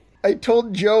 Continue. I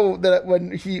told Joe that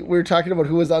when we were talking about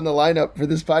who was on the lineup for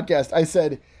this podcast, I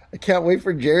said, I can't wait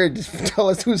for Jarrod to tell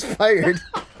us who's fired.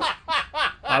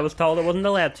 I was told I wasn't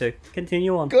allowed to.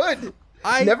 Continue on. Good.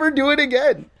 Never do it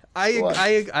again.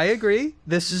 I agree.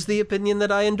 This is the opinion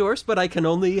that I endorse, but I can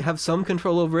only have some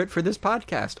control over it for this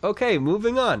podcast. Okay,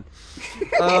 moving on.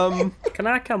 Can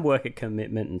I come work at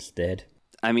Kermitment instead?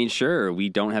 I mean, sure, we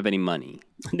don't have any money.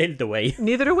 Neither do we.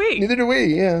 Neither do we. Neither do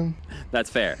we, yeah. That's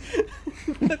fair.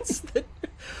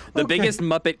 The biggest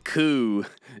Muppet coup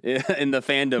in the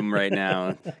fandom right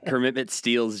now. Kermitment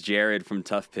steals Jarrod from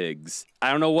ToughPigs.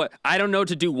 I don't know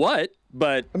to do what,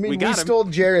 but I mean, we got him.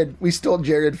 We stole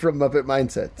Jarrod from Muppet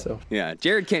Mindset, so. Yeah,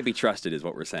 Jarrod can't be trusted is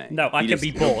what we're saying. No, I can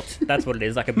be bought. That's what it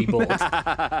is. I can be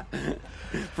bought.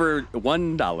 For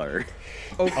 $1.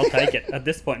 I'll take it. At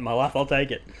this point in my life, I'll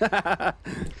take it.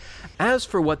 As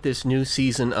for what this new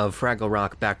season of Fraggle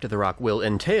Rock Back to the Rock will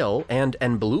entail, and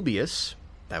Belubius,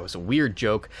 that was a weird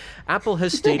joke, Apple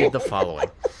has stated the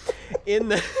following.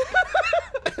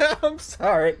 I'm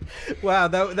sorry. Wow,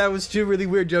 that was two really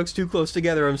weird jokes too close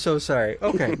together. I'm so sorry.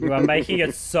 Okay. You are making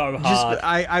it so hard.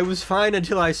 I was fine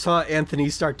until I saw Anthony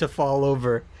start to fall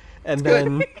over, and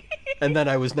then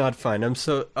I was not fine. I'm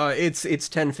so it's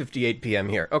 10:58 p.m.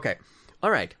 here. Okay.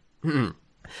 All right.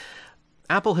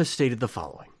 Apple has stated the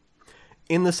following.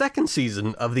 In the second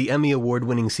season of the Emmy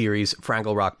Award-winning series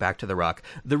Fraggle Rock Back to the Rock,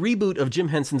 the reboot of Jim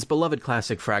Henson's beloved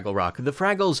classic Fraggle Rock, the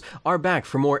Fraggles are back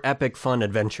for more epic fun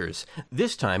adventures.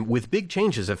 This time, with big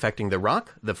changes affecting the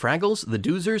Rock, the Fraggles, the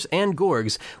Doozers, and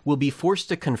Gorgs will be forced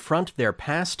to confront their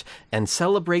past and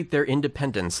celebrate their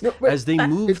independence as they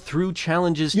move through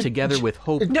challenges together with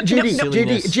hope,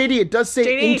 JD, it does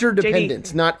say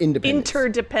interdependence, not independence.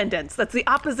 Interdependence. That's the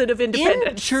opposite of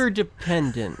independence.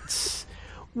 Interdependence.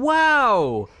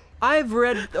 Wow! I've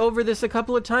read over this a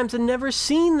couple of times and never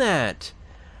seen that.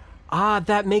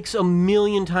 That makes a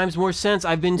million times more sense.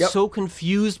 I've been so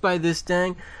confused by this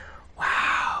dang...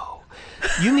 Wow.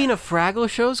 You mean a Fraggle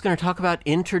show's going to talk about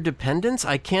interdependence?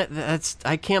 I can't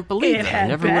believe that. I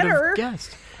never would have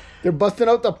guessed. They're busting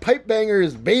out the pipe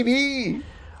bangers, baby!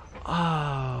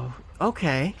 Oh,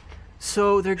 okay.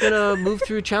 So they're going to move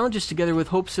through challenges together with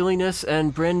hope, silliness,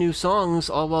 and brand new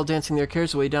songs, all while dancing their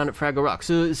cares away down at Fraggle Rock.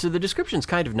 So the description's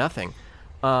kind of nothing.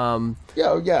 Yeah,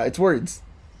 it's words.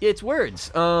 It's words.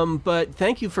 But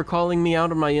thank you for calling me out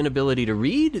on my inability to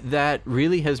read. That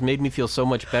really has made me feel so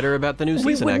much better about the new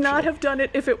season, We would not have done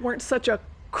it if it weren't such a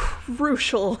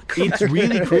crucial question. It's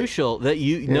really crucial that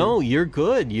no, you're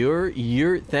good.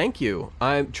 You're thank you.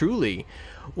 I'm truly.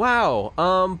 Wow.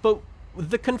 But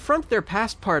the confront their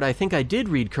past part, I think I did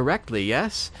read correctly,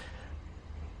 yes?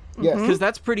 Yes. Because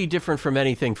that's pretty different from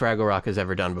anything Fraggle Rock has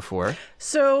ever done before.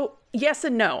 So, yes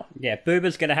and no. Yeah,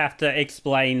 Boober's going to have to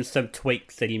explain some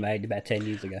tweaks that he made about 10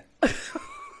 years ago.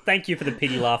 Thank you for the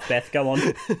pity laugh, Beth. Go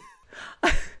on.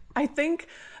 I think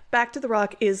Back to the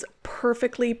Rock is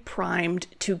perfectly primed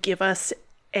to give us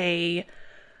a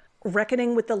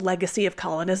reckoning with the legacy of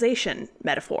colonization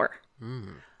metaphor.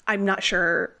 I'm not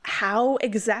sure how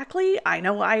exactly. I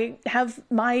know I have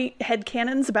my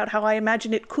headcanons about how I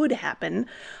imagine it could happen,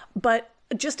 but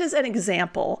just as an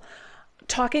example,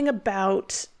 talking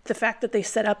about the fact that they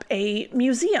set up a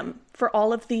museum for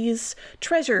all of these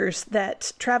treasures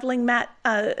that Traveling Matt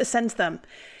sends them,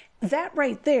 that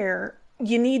right there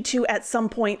you need to, at some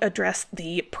point, address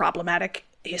the problematic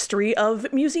history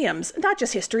of museums. Not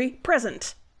just history,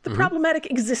 present. The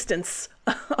problematic existence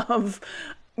of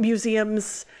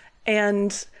museums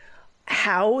and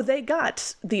how they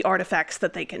got the artifacts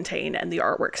that they contain and the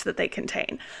artworks that they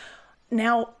contain.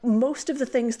 Now, most of the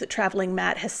things that Traveling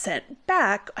Matt has sent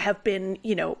back have been,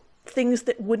 things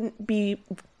that wouldn't be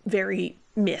very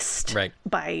missed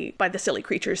by the silly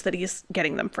creatures that he's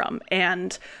getting them from.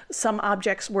 And some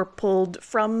objects were pulled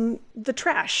from the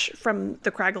trash, from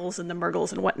the Kraggles and the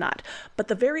Murgles and whatnot. But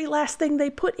the very last thing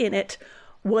they put in it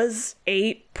was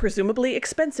a presumably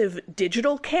expensive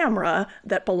digital camera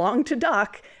that belonged to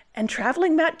Doc, and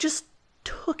Traveling Matt just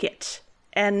took it.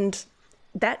 And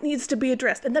that needs to be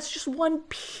addressed. And that's just one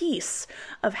piece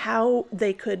of how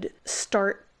they could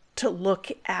start to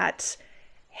look at,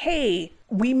 hey,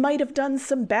 we might have done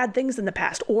some bad things in the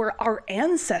past, or our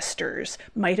ancestors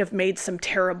might have made some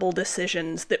terrible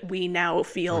decisions that we now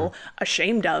feel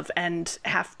ashamed of and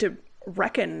have to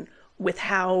reckon with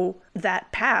how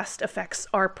that past affects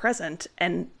our present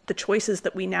and the choices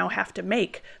that we now have to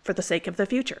make for the sake of the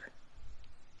future.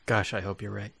 Gosh, I hope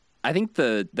you're right. I think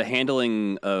the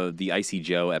handling of the Icy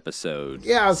Joe episode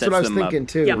that's what I was thinking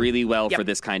too. Really well for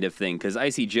this kind of thing, because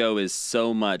Icy Joe is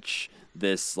so much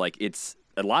this, like, it's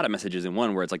a lot of messages in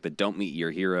one, where it's like the don't meet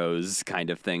your heroes kind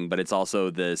of thing, but it's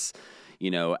also this,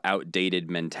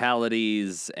 outdated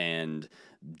mentalities and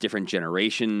different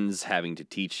generations having to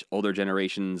teach older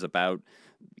generations about,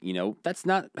 that's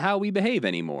not how we behave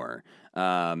anymore.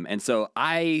 And so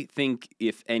I think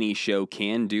if any show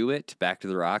can do it, Back to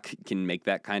the Rock can make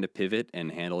that kind of pivot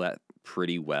and handle that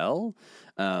pretty well.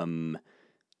 I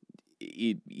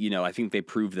think they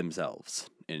proved themselves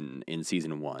in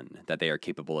season 1 that they are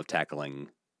capable of tackling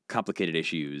complicated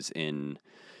issues in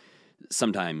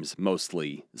sometimes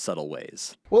mostly subtle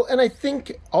ways. Well, and I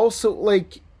think also,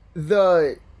 like,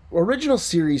 the original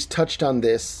series touched on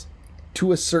this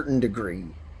to a certain degree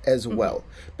as well.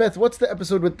 Beth, what's the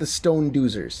episode with the stone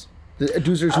doozers? The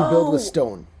doozers who build with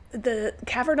stone. The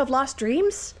Cavern of Lost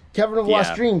Dreams? Cavern of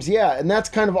Lost Dreams, yeah. And that's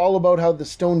kind of all about how the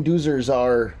stone doozers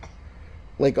are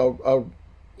like a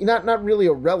not really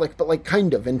a relic, but like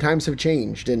kind of, and times have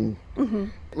changed, and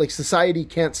like society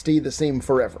can't stay the same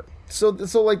forever. So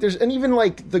like there's, and even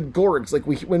like the Gorgs, like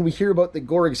when we hear about the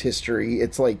Gorgs history,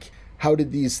 it's like, how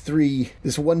did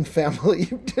this one family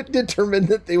determine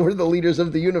that they were the leaders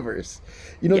of the universe?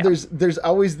 There's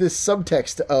always this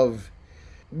subtext of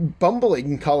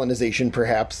bumbling colonization,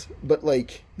 perhaps, but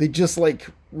like they just like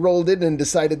rolled in and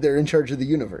decided they're in charge of the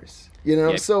universe.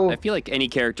 So I feel like any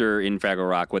character in Fraggle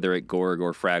Rock, whether it Gorg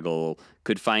or Fraggle,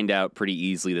 could find out pretty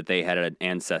easily that they had an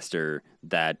ancestor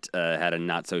that had a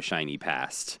not so shiny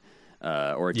past.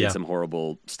 Or did some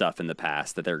horrible stuff in the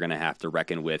past that they're going to have to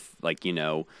reckon with. Like,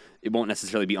 it won't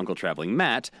necessarily be Uncle Traveling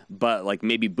Matt, but like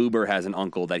maybe Boober has an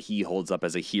uncle that he holds up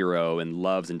as a hero and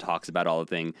loves and talks about all the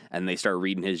thing. And they start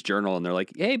reading his journal and they're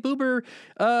like, hey, Boober,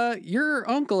 your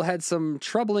uncle had some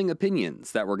troubling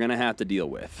opinions that we're going to have to deal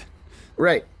with.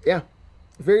 Right. Yeah.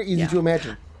 Very easy to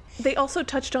imagine. They also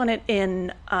touched on it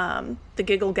in the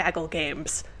Giggle Gaggle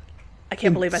games. I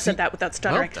can't believe I said that without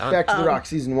stuttering. Back to the Rock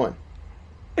season 1.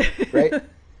 Right?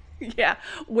 Yeah,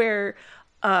 where,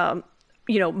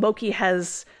 Moki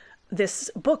has this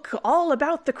book all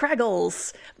about the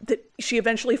Kraggles that she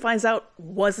eventually finds out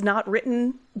was not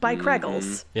written by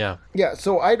Kraggles. Yeah. Yeah,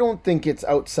 so I don't think it's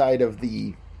outside of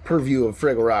the purview of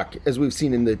Fraggle Rock, as we've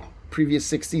seen in the previous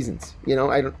 6 seasons.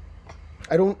 I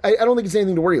don't think it's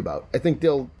anything to worry about. I think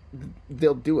they'll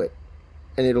do it,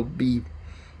 and it'll be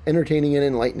entertaining and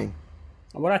enlightening.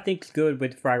 What I think's good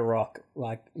with Fraggle Rock,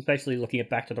 like especially looking at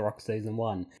Back to the Rock season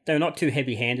 1, they're not too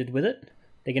heavy-handed with it.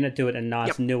 They're going to do it in a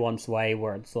nice, nuanced way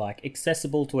where it's like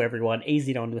accessible to everyone,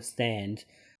 easy to understand,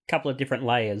 a couple of different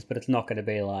layers, but it's not going to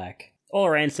be like, all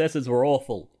our ancestors were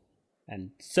awful,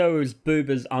 and so is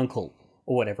Boober's uncle,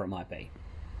 or whatever it might be.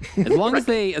 As long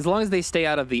as they stay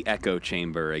out of the echo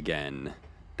chamber again.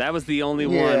 That was the only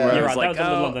one where I was like, that was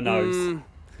a little on the nose.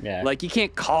 Yeah. Like, you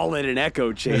can't call it an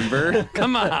echo chamber.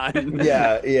 Come on.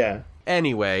 Yeah.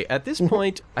 Anyway, at this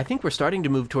point, I think we're starting to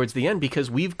move towards the end because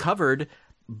we've covered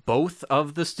both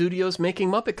of the studios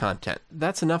making Muppet content.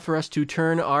 That's enough for us to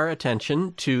turn our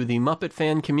attention to the Muppet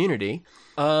fan community.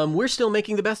 We're still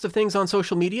making the best of things on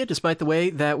social media, despite the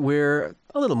way that we're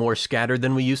a little more scattered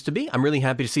than we used to be. I'm really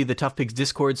happy to see the ToughPigs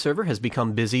Discord server has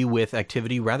become busy with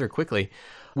activity rather quickly.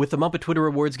 With the Muppet Twitter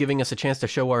Awards giving us a chance to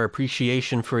show our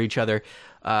appreciation for each other,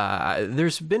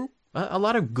 there's been a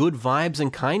lot of good vibes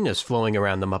and kindness flowing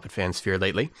around the Muppet fan sphere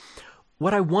lately.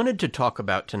 What I wanted to talk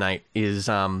about tonight is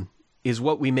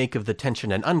what we make of the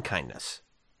tension and unkindness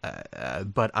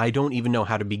but I don't even know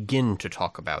how to begin to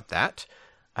talk about that.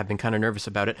 I've been kind of nervous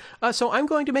about it. So I'm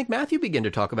going to make Matthew begin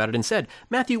to talk about it instead.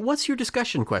 Matthew, what's your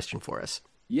discussion question for us?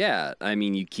 Yeah, I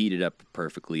mean, you keyed it up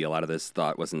perfectly. A lot of this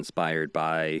thought was inspired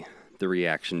by the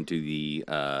reaction to the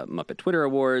Muppet Twitter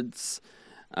Awards,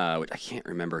 which I can't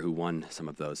remember who won some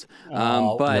of those.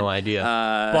 But no idea.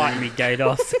 Bite me,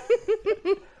 Gaydos.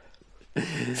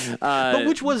 But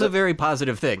which was a very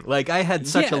positive thing. Like, I had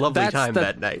such a lovely time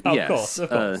that night. Of course.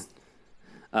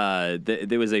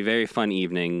 There was a very fun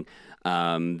evening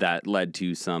that led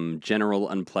to some general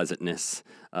unpleasantness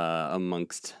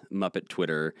amongst Muppet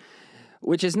Twitter,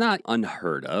 which is not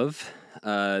unheard of.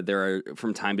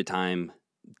 From time to time,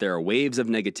 there are waves of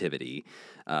negativity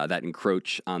that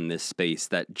encroach on this space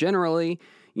that generally,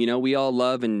 we all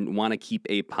love and want to keep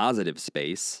a positive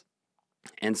space.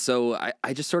 And so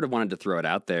I just sort of wanted to throw it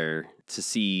out there to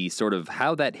see sort of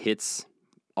how that hits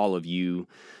all of you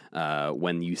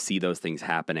when you see those things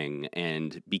happening.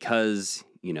 And because,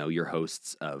 you're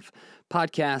hosts of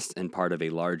podcasts and part of a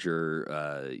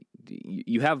larger,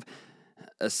 you have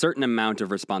a certain amount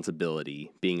of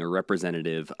responsibility being a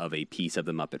representative of a piece of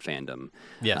the Muppet fandom.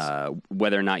 Yes.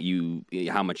 Whether or not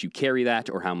how much you carry that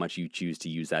or how much you choose to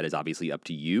use that is obviously up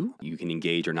to you. You can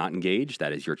engage or not engage.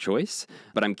 That is your choice.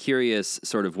 But I'm curious,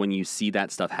 sort of, when you see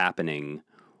that stuff happening,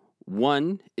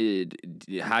 one,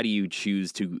 how do you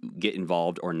choose to get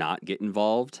involved or not get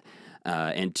involved?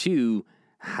 And two,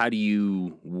 how do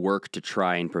you work to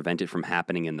try and prevent it from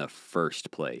happening in the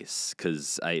first place?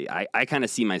 Because I kind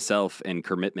of see myself and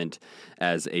Kermitment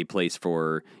as a place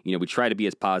for, we try to be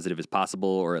as positive as possible,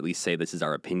 or at least say this is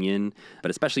our opinion. But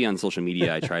especially on social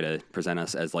media, I try to present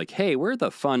us as like, hey, we're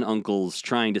the fun uncles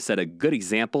trying to set a good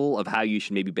example of how you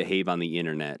should maybe behave on the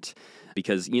internet.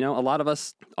 Because, a lot of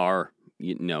us are,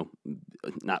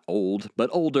 not old, but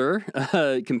older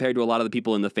compared to a lot of the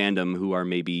people in the fandom who are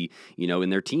maybe, in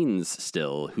their teens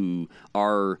still, who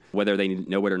are, whether they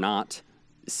know it or not,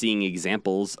 seeing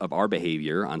examples of our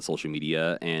behavior on social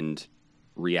media and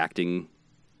reacting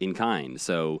in kind.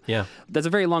 So yeah, that's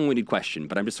a very long-winded question,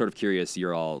 but I'm just sort of curious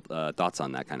your all thoughts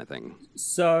on that kind of thing.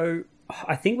 So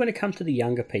I think when it comes to the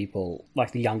younger people,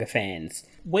 like the younger fans,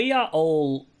 we are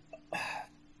all...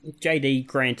 JD,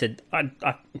 granted,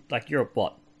 I like you're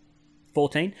what,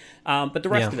 14, but the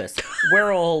rest of us,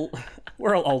 we're all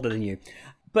older than you.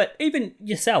 But even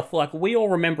yourself, like we all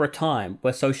remember a time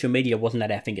where social media wasn't at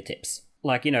our fingertips,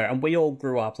 like and we all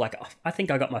grew up. Like I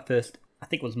think I got my first, I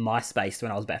think it was MySpace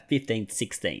when I was about 15,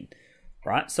 16,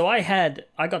 right? So I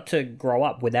got to grow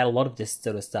up without a lot of this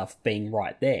sort of stuff being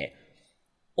right there.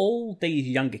 All these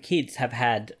younger kids have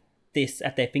had this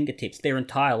at their fingertips their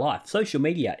entire life. Social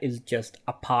media is just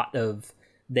a part of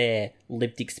their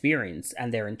lived experience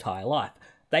and their entire life.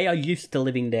 They are used to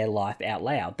living their life out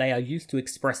loud. They are used to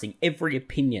expressing every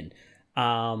opinion.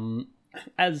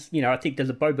 As I think there's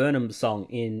a Bo Burnham song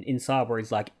in Inside where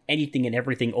he's like, anything and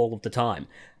everything all of the time.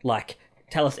 Like,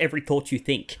 tell us every thought you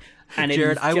think. And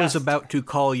Jarrod, I was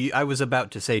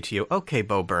about to say to you, okay,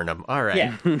 Bo Burnham, all right.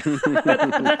 Yeah,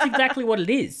 but that's exactly what it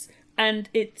is. And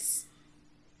it's...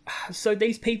 So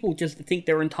these people just think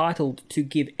they're entitled to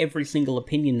give every single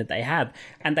opinion that they have,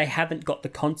 and they haven't got the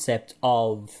concept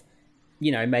of,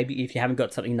 maybe if you haven't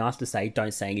got something nice to say,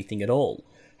 don't say anything at all,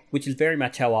 which is very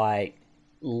much how I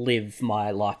live my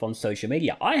life on social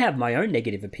media. I have my own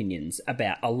negative opinions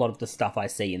about a lot of the stuff I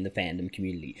see in the fandom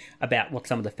community, about what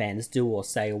some of the fans do or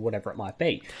say or whatever it might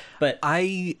be. But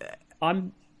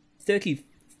I'm 30,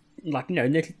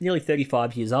 nearly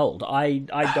 35 years old. I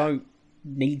don't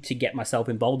need to get myself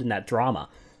involved in that drama,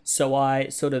 so I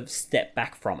sort of step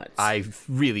back from it. I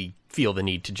really feel the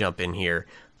need to jump in here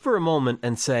for a moment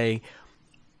and say,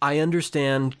 I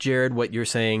understand, Jarrod, what you're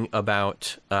saying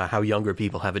about how younger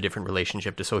people have a different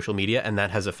relationship to social media, and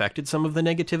that has affected some of the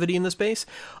negativity in the space.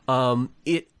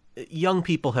 Young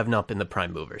people have not been the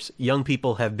prime movers. Young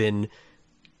people have been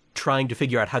trying to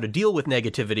figure out how to deal with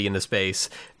negativity in the space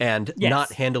and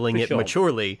not handling it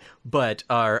maturely, but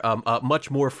are much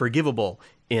more forgivable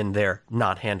in their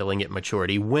not handling it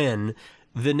maturity when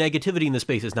the negativity in the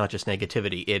space is not just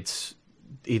negativity.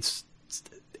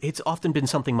 It's often been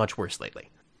something much worse lately.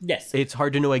 Yes. It's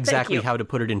hard to know exactly how to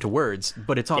put it into words,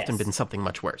 but it's often been something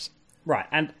much worse. Right.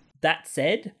 And that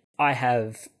said, I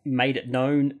have made it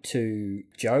known to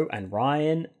Joe and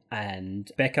Ryan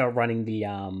and Becca running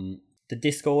the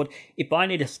Discord. If I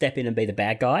need to step in and be the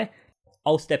bad guy,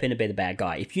 I'll step in and be the bad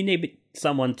guy. If you need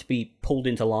someone to be pulled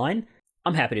into line,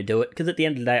 I'm happy to do it, because at the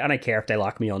end of the day, I don't care if they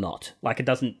like me or not. Like, it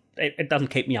doesn't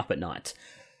keep me up at night.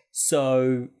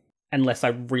 So, unless I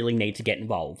really need to get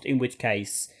involved, in which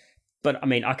case, But, I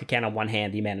mean, I could count on one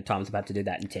hand the amount of times I've had to do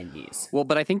that in 10 years. Well,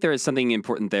 but I think there is something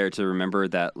important there to remember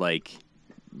that, like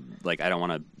I don't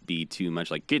want to be too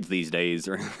much like kids these days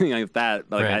or anything like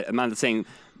that. Like, right. I'm not saying,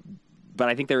 but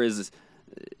I think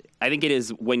I think it is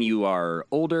when you are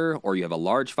older or you have a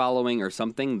large following or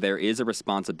something, there is a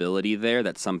responsibility there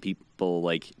that some people,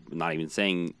 like, not even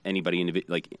saying anybody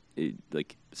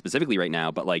like specifically right now,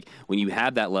 but like when you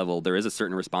have that level, there is a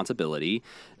certain responsibility.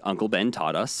 Uncle Ben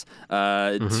taught us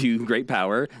to great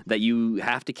power that you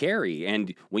have to carry.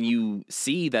 And when you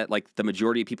see that like the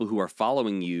majority of people who are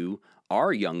following you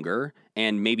are younger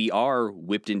and maybe are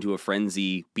whipped into a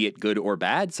frenzy, be it good or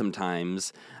bad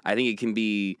sometimes, I think it can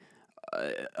be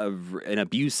an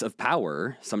abuse of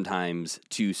power sometimes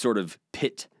to sort of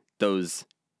pit those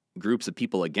groups of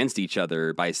people against each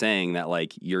other by saying that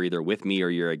like you're either with me or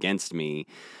you're against me,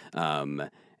 and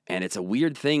it's a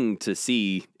weird thing to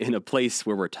see in a place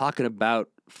where we're talking about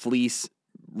fleece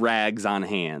rags on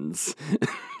hands.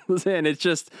 And it's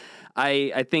just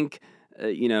I think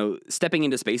stepping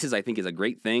into spaces I think is a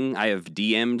great thing. I have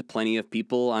DM'd plenty of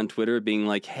people on Twitter being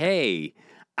like, hey,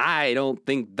 I don't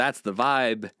think that's the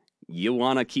vibe you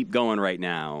want to keep going right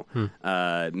now.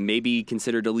 Maybe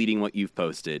consider deleting what you've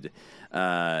posted.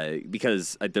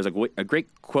 Because there's a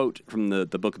great quote from the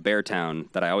book Beartown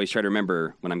that I always try to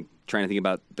remember when I'm trying to think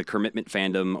about the Kermitment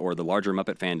fandom or the larger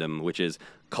Muppet fandom, which is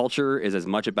culture is as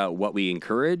much about what we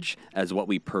encourage as what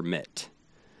we permit.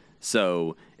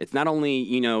 So it's not only,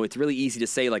 it's really easy to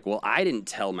say like, well, I didn't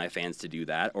tell my fans to do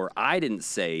that, or I didn't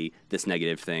say this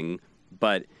negative thing,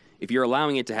 but if you're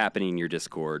allowing it to happen in your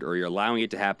Discord or you're allowing it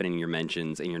to happen in your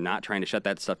mentions and you're not trying to shut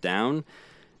that stuff down,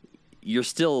 you're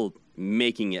still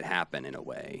making it happen in a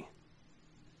way.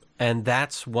 And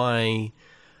that's why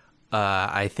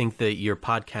I think that your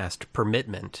podcast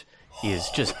Permitment is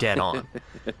just dead on.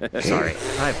 Sorry,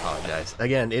 I apologize.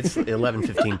 Again, it's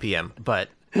 11:15 p.m., but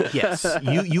yes,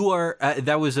 you are.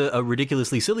 That was a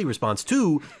ridiculously silly response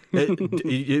to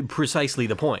precisely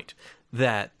the point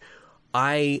that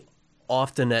I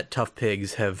often at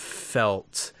ToughPigs have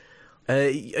felt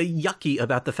yucky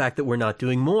about the fact that we're not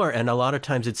doing more. And a lot of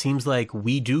times it seems like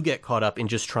we do get caught up in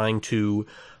just trying to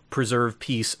preserve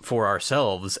peace for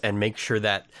ourselves and make sure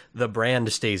that the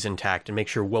brand stays intact and make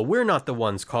sure, well, we're not the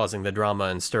ones causing the drama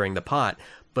and stirring the pot.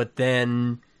 But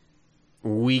then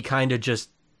we kind of just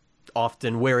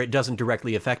often, where it doesn't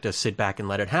directly affect us, sit back and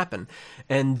let it happen.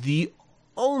 And the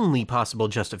only possible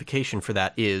justification for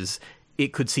that is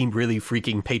it could seem really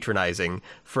freaking patronizing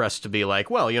for us to be like,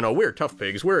 well, we're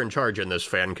ToughPigs, we're in charge in this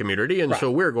fan community, and so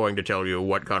we're going to tell you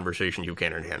what conversation you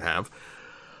can and can't have.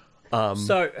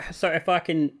 So if I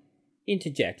can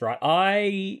interject, right?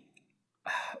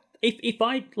 If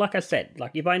I, like I said,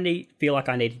 like if I feel like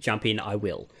I need to jump in, I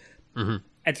will. Mm-hmm.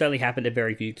 It's only happened a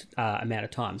very few amount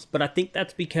of times, but I think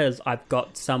that's because I've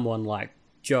got someone like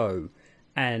Joe,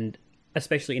 and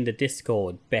especially in the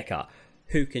Discord, Becca,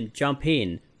 who can jump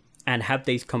in and have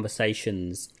these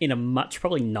conversations in a much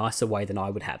probably nicer way than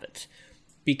I would have it.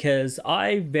 Because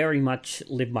I very much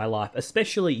live my life,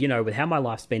 especially, with how my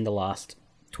life's been the last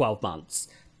 12 months.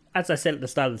 As I said at the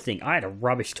start of the thing, I had a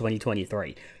rubbish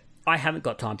 2023. I haven't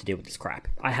got time to deal with this crap.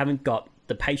 I haven't got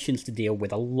the patience to deal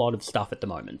with a lot of stuff at the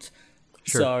moment.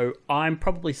 Sure. So I'm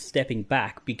probably stepping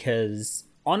back because,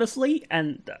 honestly,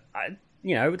 and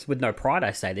it's with no pride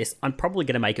I say this, I'm probably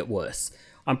going to make it worse.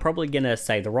 I'm probably going to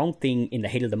say the wrong thing in the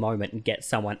heat of the moment and get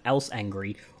someone else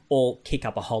angry or kick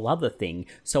up a whole other thing.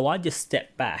 So I just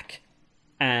step back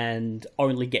and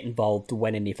only get involved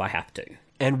when and if I have to.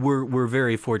 And we're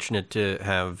very fortunate to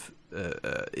have,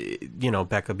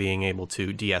 Becca being able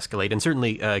to de-escalate, and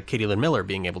certainly Katie Lynn Miller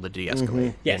being able to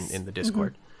de-escalate in the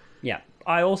Discord. Mm-hmm. Yeah.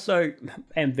 I also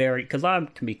am because I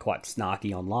can be quite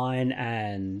snarky online,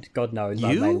 and God knows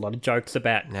I've made a lot of jokes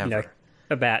about,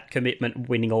 about Kermitment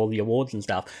winning all the awards and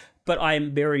stuff. But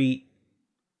I'm very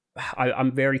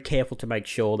careful to make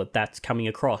sure that that's coming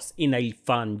across in a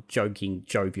fun, joking,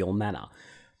 jovial manner.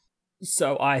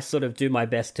 So I sort of do my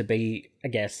best to be, I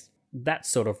guess, that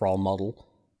sort of role model.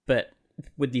 But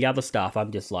with the other stuff,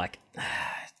 I'm just like,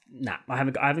 nah, I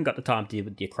haven't got the time to deal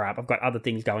with your crap. I've got other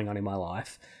things going on in my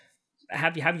life.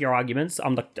 Have your arguments.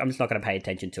 I'm just not going to pay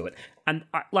attention to it. And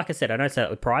like I said, I don't say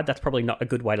that with pride. That's probably not a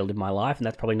good way to live my life, and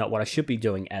that's probably not what I should be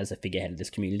doing as a figurehead of this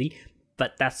community.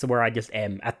 But that's where I just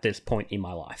am at this point in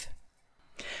my life.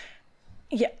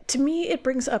 Yeah, to me, it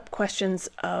brings up questions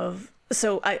of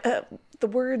the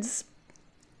words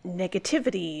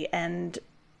negativity and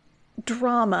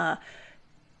drama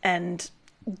and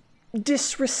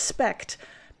disrespect.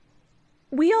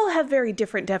 We all have very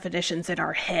different definitions in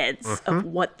our heads of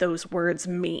what those words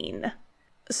mean.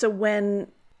 So when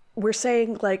we're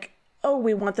saying, like, oh,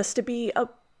 we want this to be a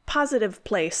positive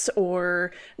place,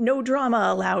 or no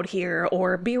drama allowed here,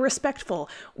 or be respectful.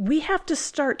 We have to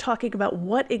start talking about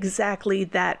what exactly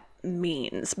that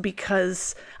means,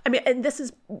 because, I mean, and this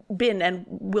has been and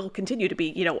will continue to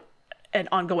be, an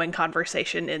ongoing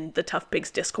conversation in the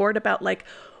ToughPigs Discord about, like,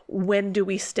 when do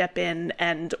we step in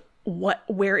and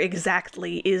where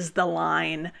exactly is the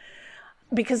line?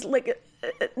 Because, like,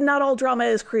 not all drama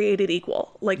is created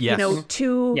equal. Like, yes.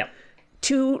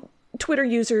 Two Twitter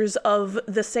users of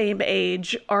the same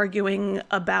age arguing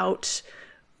about,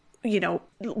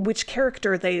 which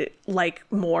character they like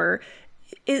more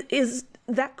is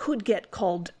that could get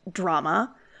called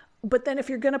drama. But then if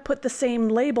you're going to put the same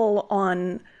label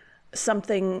on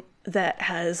something that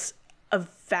has a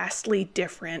vastly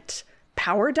different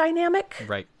power dynamic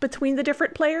between the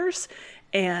different players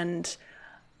and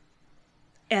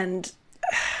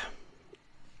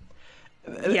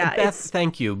yeah, Beth,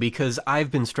 thank you, because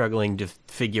I've been struggling to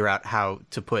figure out how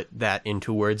to put that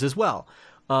into words as well.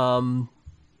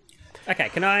 Okay,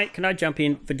 can I jump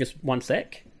in for just 1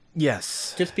 sec?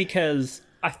 Yes. Just because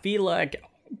I feel like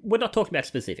we're not talking about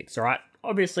specifics, all right?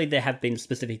 Obviously, there have been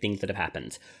specific things that have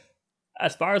happened.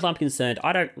 As far as I'm concerned,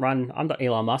 I'm not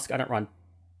Elon Musk, I don't run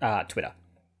Twitter.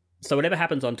 So whatever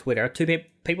happens on Twitter,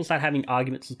 people start having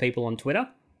arguments with people on Twitter,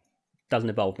 doesn't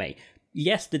involve me.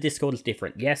 Yes, the Discord is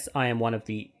different. Yes, I am one of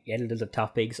the editors of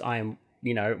ToughPigs. I am,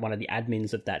 one of the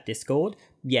admins of that Discord.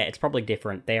 Yeah, it's probably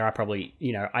different. There I probably,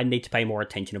 I need to pay more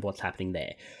attention to what's happening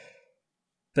there.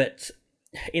 But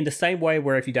in the same way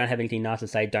where if you don't have anything nice to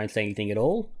say, don't say anything at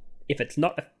all. If it's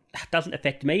doesn't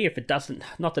affect me, if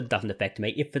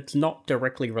it's not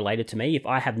directly related to me, if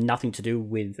I have nothing to do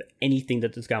with anything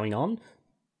that is going on,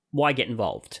 why get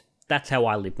involved? That's how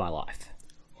I live my life.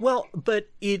 Well, but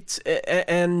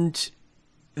and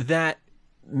that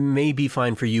may be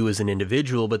fine for you as an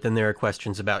individual, but then there are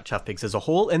questions about ToughPigs as a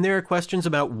whole, and there are questions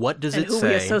about what does it say, and who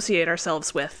we associate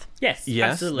ourselves with. Yes,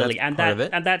 absolutely, that's part of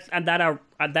it.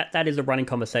 That is a running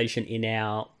conversation in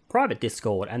our private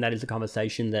Discord, and that is a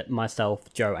conversation that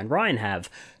myself, Joe, and Ryan have.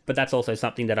 But that's also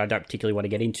something that I don't particularly want to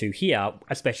get into here,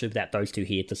 especially without those two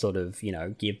here to sort of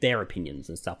give their opinions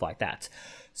and stuff like that.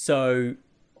 So.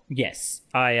 Yes,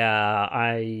 I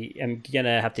am going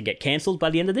to have to get cancelled by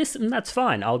the end of this, and that's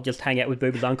fine. I'll just hang out with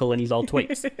Boober's uncle and his old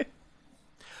tweets.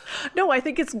 No, I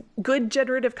think it's good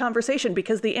generative conversation,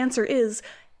 because the answer is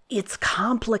it's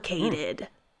complicated.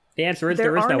 The answer is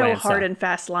there is no no answer. hard and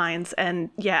fast lines,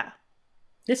 and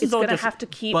this is all going to have to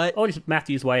keep... all just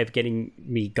Matthew's way of getting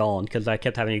me gone, because I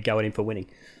kept having to go at him for winning.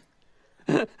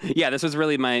 Yeah, this was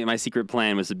really my secret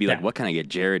plan, was to be like, what can I get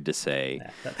Jarrod to say?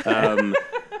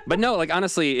 But no, like,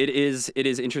 honestly, it is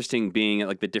interesting being at,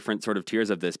 like, the different sort of tiers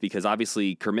of this, because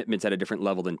obviously Kermitment's at a different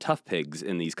level than ToughPigs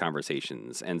in these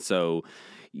conversations. And so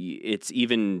it's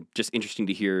even just interesting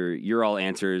to hear your all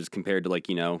answers compared to, like,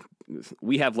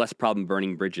 we have less problem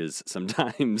burning bridges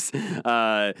sometimes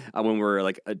when we're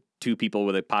like two people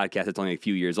with a podcast that's only a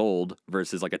few years old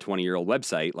versus like a 20-year-old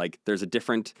website. Like, there's a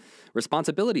different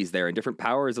responsibilities there and different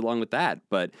powers along with that.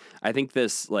 But I think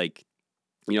this, like,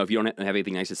 if you don't have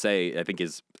anything nice to say, I think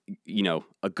is,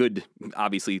 a good,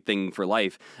 obviously, thing for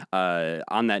life.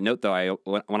 On that note, though,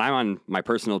 when I'm on my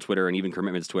personal Twitter and even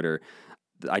Kermitment's Twitter,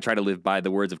 I try to live by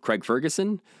the words of Craig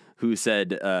Ferguson, who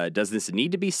said, does this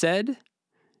need to be said?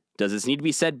 Does this need to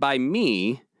be said by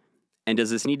me? And does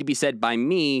this need to be said by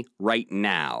me right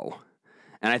now?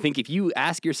 And I think if you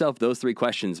ask yourself those three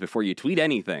questions before you tweet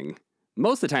anything,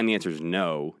 most of the time the answer is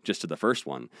no, just to the first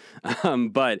one.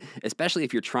 But especially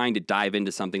if you're trying to dive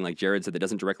into something like Jarrod said that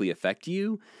doesn't directly affect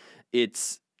you,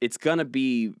 it's going to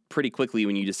be pretty quickly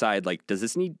when you decide, like,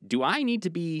 do I need to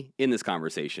be in this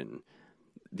conversation?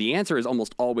 The answer is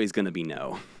almost always going to be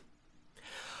no.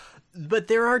 But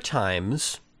there are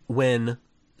times when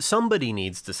somebody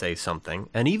needs to say something,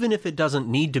 and even if it doesn't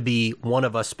need to be one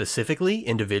of us specifically,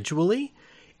 individually,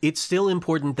 it's still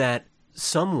important that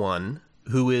someone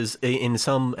who is in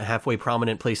some halfway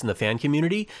prominent place in the fan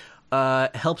community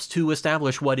helps to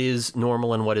establish what is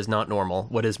normal and what is not normal,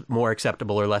 what is more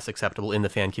acceptable or less acceptable in the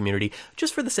fan community,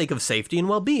 just for the sake of safety and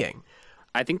well-being.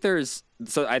 I think there's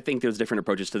different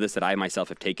approaches to this that I myself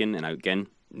have taken, and again,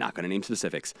 not going to name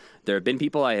specifics. There have been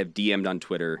people I have DM'd on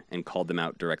Twitter and called them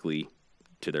out directly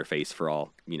to their face for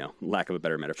all, lack of a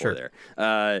better metaphor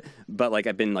there. But like,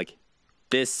 I've been like,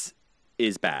 this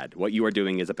is bad. What you are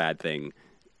doing is a bad thing.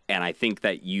 And I think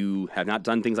that you have not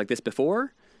done things like this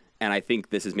before. And I think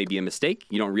this is maybe a mistake.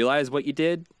 You don't realize what you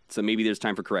did. So maybe there's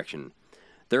time for correction.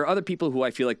 There are other people who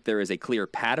I feel like there is a clear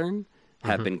pattern,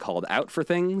 have been called out for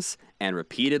things, and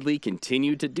repeatedly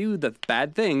continue to do the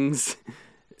bad things.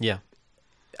 Yeah.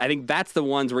 I think that's the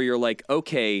ones where you're like,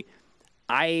 okay,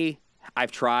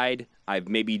 I've tried. I've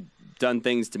maybe done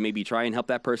things to maybe try and help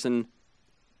that person.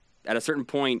 At a certain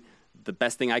point, the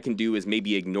best thing I can do is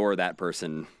maybe ignore that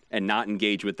person and not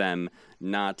engage with them,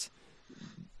 not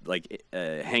like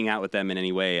hang out with them in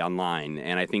any way online.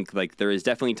 And I think like there is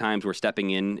definitely times where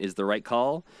stepping in is the right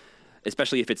call,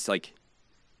 especially if it's like,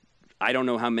 I don't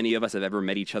know how many of us have ever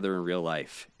met each other in real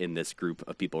life in this group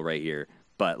of people right here,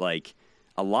 but like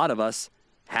a lot of us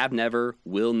have never,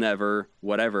 will never,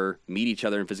 whatever, meet each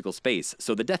other in physical space.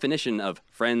 So the definition of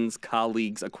friends,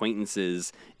 colleagues,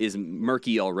 acquaintances is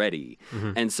murky already.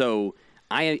 Mm-hmm. And so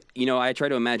I try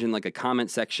to imagine like a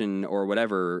comment section or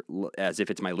whatever as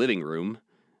if it's my living room.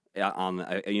 If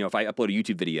I upload a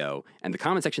YouTube video and the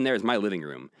comment section there is my living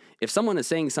room, if someone is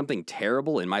saying something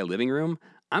terrible in my living room,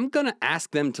 I'm going to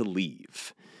ask them to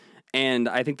leave. And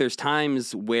I think there's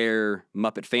times where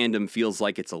Muppet Fandom feels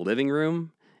like it's a living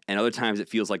room, and other times it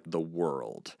feels like the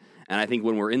world. And I think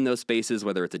when we're in those spaces,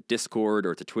 whether it's a Discord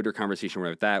or it's a Twitter conversation or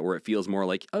whatever that, where it feels more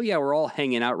like, oh yeah, we're all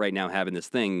hanging out right now having this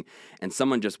thing, and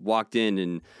someone just walked in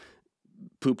and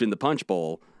pooped in the punch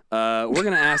bowl, we're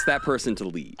going to ask that person to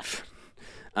leave.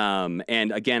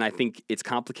 And again, I think it's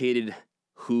complicated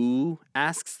who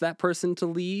asks that person to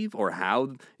leave or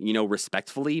how,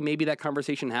 respectfully maybe that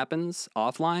conversation happens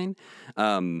offline.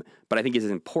 But I think it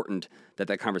is important that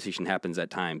that conversation happens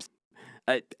at times.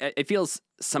 It feels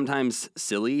sometimes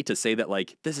silly to say that,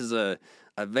 like, this is a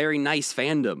very nice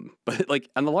fandom, but, like,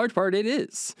 on the large part, it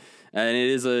is. And it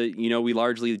is we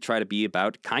largely try to be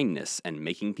about kindness and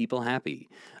making people happy.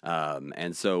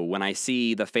 And so when I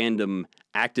see the fandom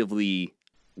actively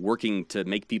working to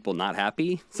make people not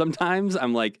happy, sometimes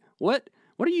I'm like, what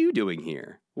are you doing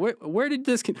here? When did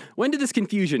this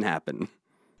confusion happen?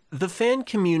 The fan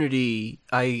community,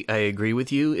 I agree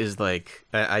with you, is like,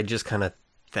 I just kind of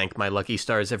thank my lucky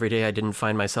stars every day I didn't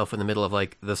find myself in the middle of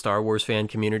like the Star Wars fan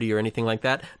community or anything like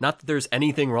that. Not that there's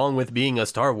anything wrong with being a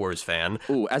Star Wars fan.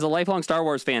 Ooh, as a lifelong Star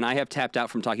Wars fan, I have tapped out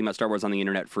from talking about Star Wars on the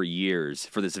internet for years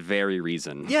for this very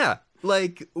reason. Yeah,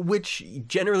 like, which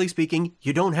generally speaking,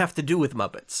 you don't have to do with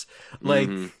Muppets. Like,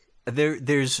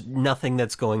 there's nothing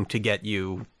that's going to get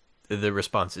you the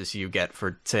responses you get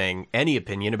for saying any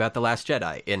opinion about The Last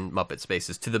Jedi in Muppet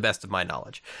spaces, to the best of my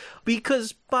knowledge.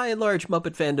 Because, by and large,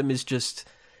 Muppet Fandom is just,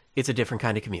 it's a different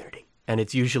kind of community. And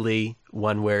it's usually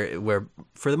one where,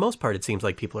 for the most part, it seems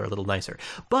like people are a little nicer.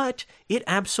 But it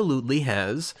absolutely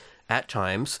has, at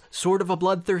times, sort of a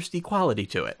bloodthirsty quality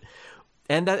to it.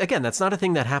 And that, again, that's not a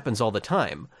thing that happens all the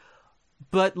time.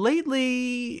 But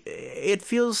lately, it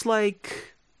feels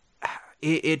like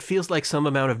some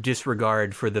amount of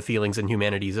disregard for the feelings and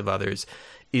humanities of others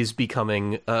is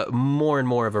becoming more and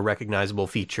more of a recognizable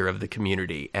feature of the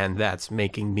community, and that's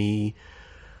making me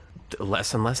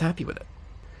less and less happy with it.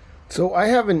 So I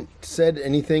haven't said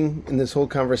anything in this whole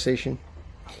conversation,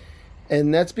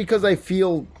 and that's because I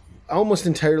feel almost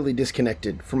entirely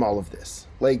disconnected from all of this.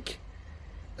 Like,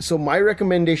 so my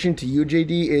recommendation to you,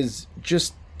 JD, is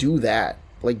just do that.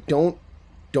 Like, don't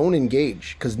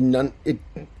engage, because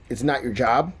it's not your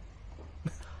job,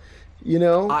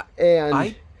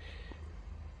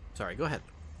 Sorry, go ahead.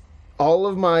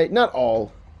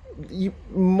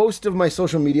 Most of my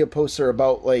social media posts are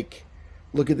about, like,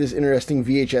 look at this interesting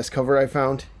VHS cover I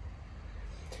found.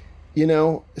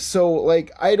 So,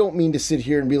 like, I don't mean to sit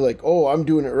here and be like, oh, I'm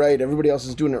doing it right, everybody else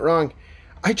is doing it wrong.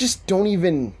 I just don't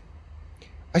even...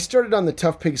 I started on the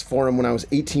ToughPigs forum when I was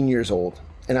 18 years old,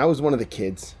 and I was one of the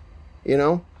kids,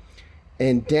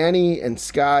 And Danny and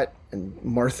Scott and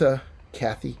Martha,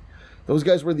 Kathy, those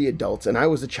guys were the adults, and I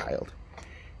was a child.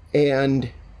 And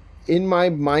in my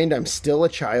mind, I'm still a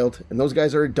child, and those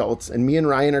guys are adults, and me and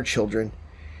Ryan are children.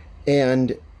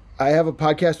 And I have a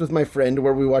podcast with my friend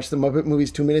where we watch the Muppet movies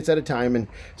 2 minutes at a time, and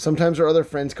sometimes our other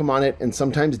friends come on it, and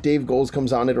sometimes Dave Goles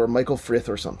comes on it, or Michael Frith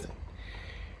or something.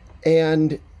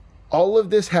 And all of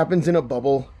this happens in a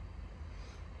bubble,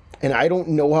 and I don't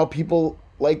know how people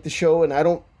like the show, and I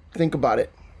don't think about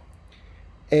it.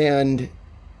 And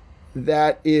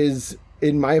that is,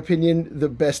 in my opinion, the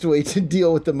best way to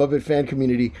deal with the Muppet fan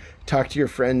community. Talk to your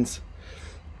friends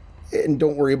and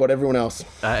don't worry about everyone else.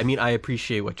 I mean, I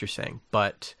appreciate what you're saying,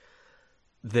 but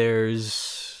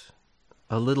there's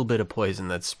a little bit of poison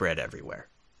that's spread everywhere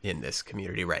in this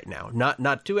community right now.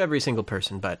 Not to every single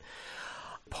person, but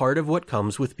part of what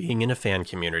comes with being in a fan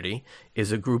community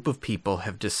is a group of people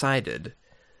have decided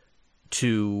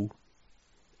to,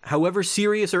 however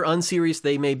serious or unserious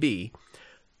they may be,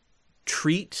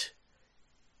 treat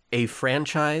a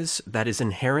franchise that is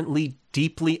inherently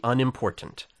deeply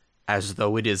unimportant as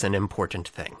though it is an important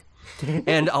thing.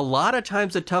 And a lot of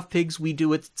times at ToughPigs, we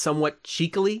do it somewhat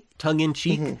cheekily,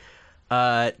 tongue-in-cheek.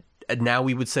 now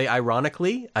we would say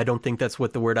ironically. I don't think that's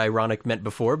what the word ironic meant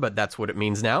before, but that's what it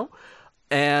means now.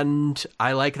 And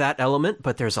I like that element,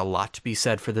 but there's a lot to be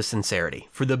said for the sincerity,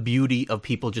 for the beauty of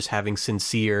people just having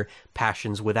sincere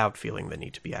passions without feeling the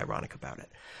need to be ironic about it.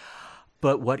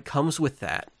 But what comes with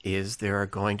that is there are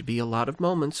going to be a lot of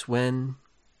moments when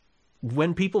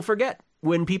people forget.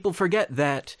 When people forget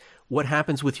that what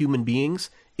happens with human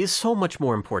beings is so much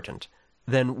more important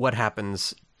than what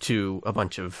happens to a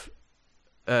bunch of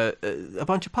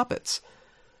puppets.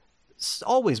 It's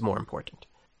always more important.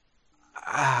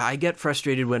 I get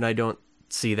frustrated when I don't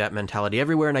see that mentality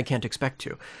everywhere, and I can't expect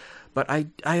to. But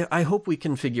I hope we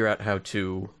can figure out how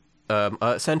to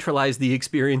centralize the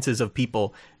experiences of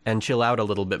people and chill out a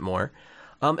little bit more.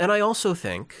 And I also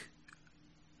think,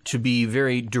 to be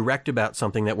very direct about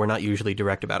something that we're not usually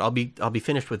direct about, I'll be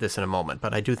finished with this in a moment,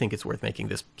 but I do think it's worth making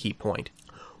this key point.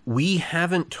 We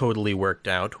haven't totally worked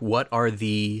out what are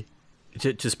the...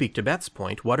 To speak to Beth's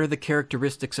point, what are the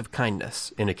characteristics of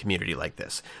kindness in a community like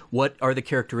this? What are the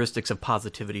characteristics of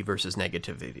positivity versus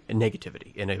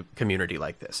negativity in a community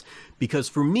like this? Because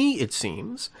for me, it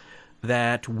seems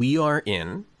that we are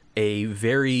in a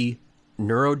very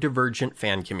neurodivergent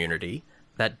fan community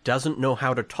that doesn't know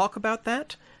how to talk about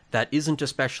that isn't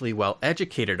especially well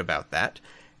educated about that.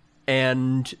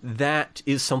 And that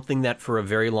is something that for a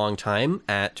very long time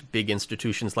at big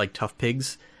institutions like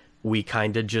ToughPigs, we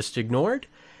kind of just ignored.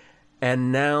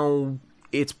 And now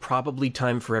it's probably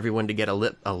time for everyone to get a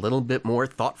little bit more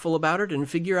thoughtful about it and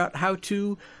figure out how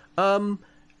to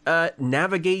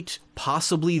navigate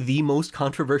possibly the most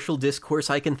controversial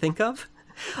discourse I can think of.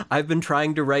 I've been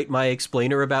trying to write my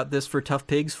explainer about this for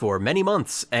ToughPigs for many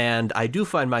months, and I do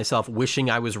find myself wishing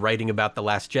I was writing about The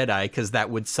Last Jedi, because that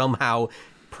would somehow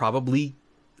probably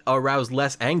arouse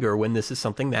less anger when this is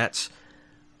something that's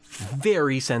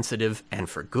very sensitive, and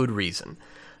for good reason.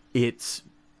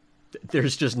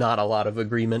 There's just not a lot of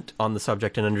agreement on the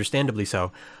subject, and understandably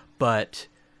so. But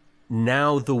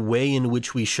now the way in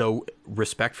which we show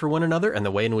respect for one another and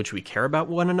the way in which we care about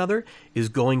one another is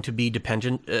going to be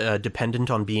dependent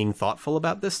on being thoughtful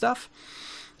about this stuff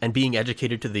and being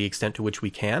educated to the extent to which we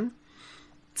can.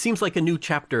 It seems like a new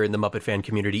chapter in the Muppet fan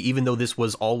community, even though this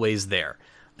was always there.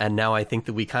 And now I think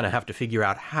that we kind of have to figure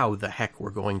out how the heck we're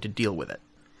going to deal with it.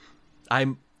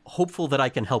 I'm hopeful that I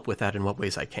can help with that in what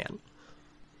ways I can.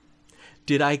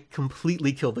 Did I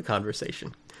completely kill the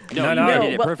conversation? No, you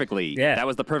did it perfectly. Yeah. That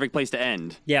was the perfect place to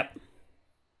end. Yep.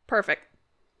 Perfect.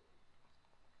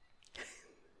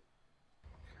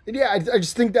 Yeah, I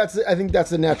just think that's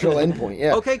a natural endpoint.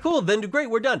 Yeah. Okay, cool. Then great,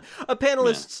 we're done.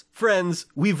 Panelists, friends,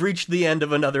 we've reached the end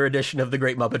of another edition of the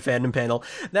Great Muppet Fandom Panel.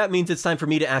 That means it's time for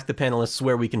me to ask the panelists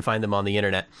where we can find them on the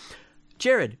internet.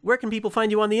 Jarrod, where can people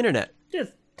find you on the internet?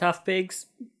 Just ToughPigs.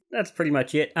 That's pretty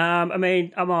much it. I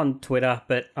mean, I'm on Twitter,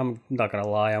 but I'm not gonna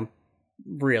lie, I'm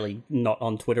really not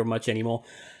on Twitter much anymore.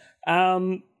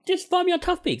 Just find me on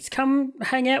ToughPigs. Come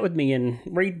hang out with me and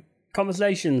read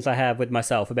conversations I have with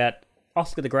myself about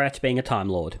Oscar the Grouch being a Time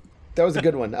Lord. That was a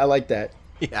good one. I like that.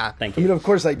 Yeah. Thank you. I mean, of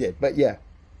course I did, but yeah.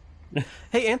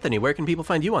 Hey, Anthony, where can people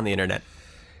find you on the internet?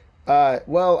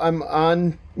 Well, I'm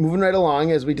on Moving Right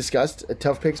Along, as we discussed, a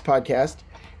ToughPigs podcast.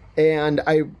 And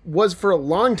I was for a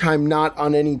long time not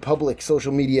on any public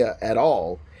social media at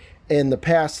all. In the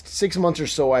past 6 months or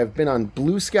so, I've been on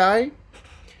Blue Sky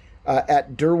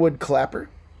at Durwood Clapper.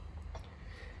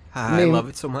 I love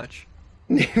it so much.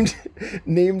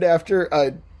 Named after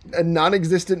a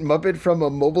non-existent Muppet from a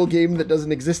mobile game that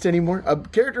doesn't exist anymore. A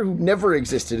character who never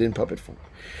existed in puppet form.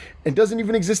 And doesn't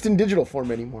even exist in digital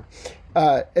form anymore.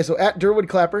 So at Durwood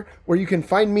Clapper, where you can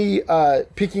find me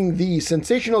picking the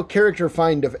sensational character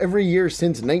find of every year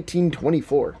since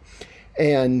 1924.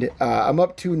 And I'm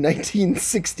up to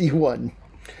 1961.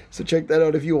 So check that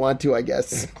out if you want to, I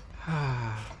guess.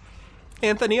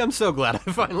 Anthony, I'm so glad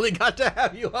I finally got to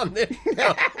have you on this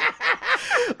show.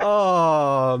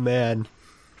 Oh, man.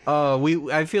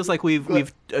 I feels like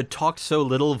we've talked so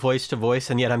little voice to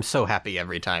voice, and yet I'm so happy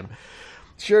every time.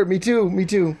 Sure, me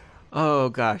too. Oh,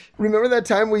 gosh. Remember that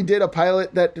time we did a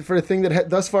pilot for a thing that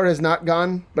thus far has not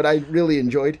gone, but I really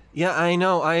enjoyed? Yeah, I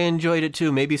know. I enjoyed it,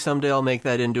 too. Maybe someday I'll make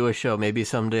that into a show. Maybe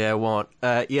someday I won't.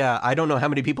 Yeah, I don't know how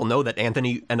many people know that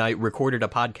Anthony and I recorded a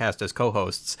podcast as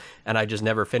co-hosts, and I just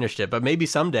never finished it. But maybe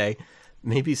someday.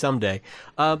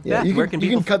 Yeah, Beth, you where can people...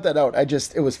 You can cut that out.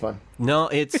 It was fun. No,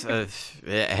 it's...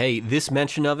 hey, this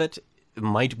mention of it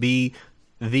might be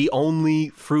the only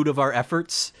fruit of our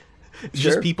efforts.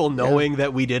 Just Sure. people knowing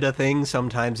that we did a thing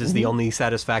sometimes is the only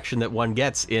satisfaction that one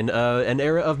gets in an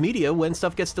era of media when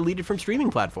stuff gets deleted from streaming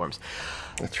platforms.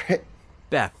 That's right.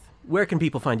 Beth, where can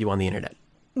people find you on the internet?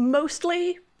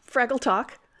 Mostly Fraggle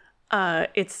Talk.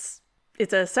 It's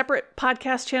It's a separate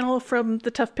podcast channel from the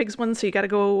ToughPigs one, so you got to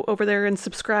go over there and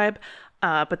subscribe.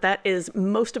 But that is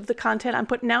most of the content I'm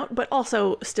putting out, but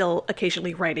also still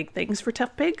occasionally writing things for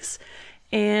ToughPigs.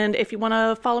 And if you want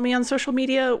to follow me on social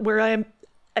media, where I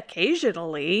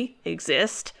occasionally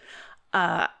exist,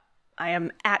 I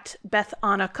am at Beth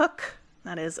Anna Cook.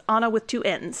 That is Anna with 2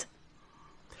 N's.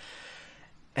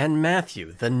 And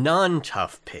Matthew, the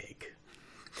non-tough pig.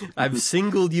 I've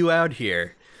singled you out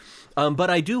here.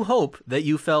 But I do hope that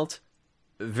you felt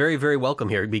very, very welcome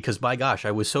here, because by gosh,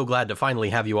 I was so glad to finally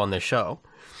have you on this show.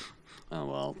 Oh,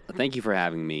 well, thank you for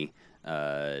having me.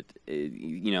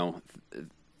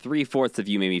 3/4 of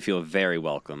you made me feel very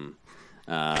welcome.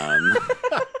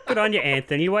 Good on you,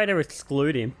 Anthony. Way to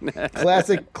exclude him.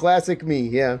 Classic me,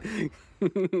 yeah.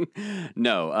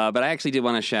 No, but I actually did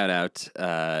want to shout out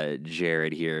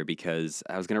Jarrod here, because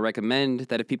I was going to recommend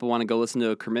that if people want to go listen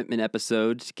to a Kermitment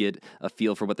episode to get a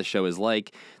feel for what the show is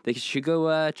like, they should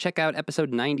go check out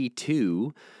episode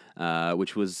 92,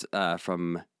 which was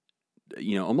from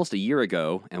almost a year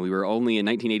ago, and we were only in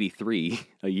 1983,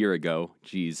 a year ago.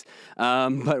 Jeez.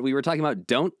 But we were talking about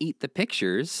Don't Eat the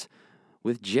Pictures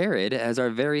with Jarrod as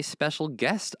our very special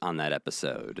guest on that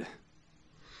episode.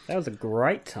 That was a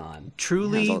great time.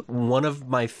 Truly one of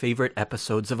my favorite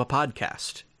episodes of a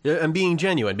podcast. I'm being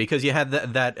genuine, because you had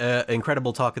that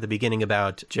incredible talk at the beginning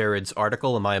about Jarrod's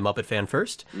article, Am I a Muppet Fan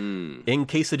First? In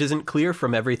case it isn't clear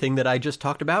from everything that I just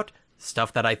talked about,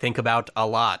 stuff that I think about a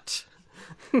lot.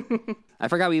 I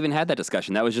forgot we even had that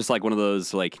discussion. That was just like one of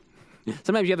those, like,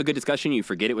 sometimes you have a good discussion, you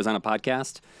forget it was on a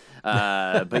podcast.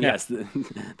 But yes,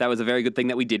 that was a very good thing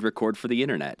that we did record for the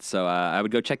internet. So I would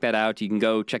go check that out. You can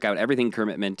go check out everything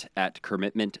Kermitment at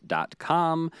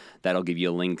kermitment.com. That'll give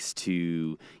you links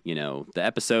to, the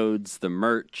episodes, the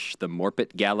merch, the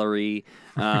Muppet gallery,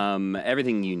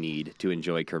 everything you need to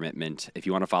enjoy Kermitment. If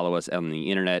you want to follow us on the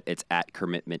internet, it's at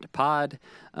KermitmentPod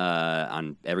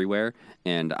on everywhere.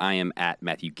 And I am at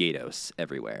Matthew Gaydos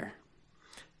everywhere.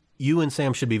 You and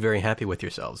Sam should be very happy with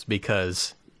yourselves,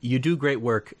 because you do great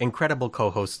work, incredible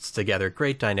co-hosts together,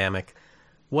 great dynamic.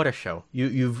 What a show.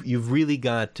 You've really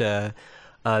got the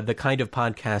kind of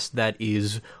podcast that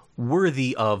is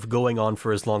worthy of going on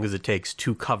for as long as it takes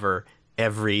to cover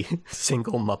every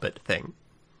single Muppet thing.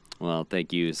 Well,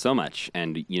 thank you so much.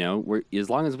 And, as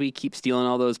long as we keep stealing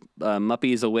all those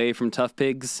Muppies away from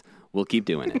ToughPigs, we'll keep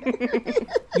doing it.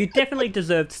 You definitely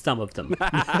deserved some of them.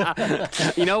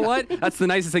 You know what? That's the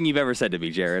nicest thing you've ever said to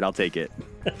me, Jarrod. I'll take it.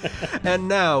 And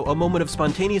now, a moment of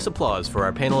spontaneous applause for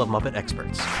our panel of Muppet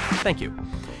experts. Thank you.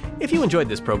 If you enjoyed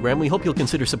this program, we hope you'll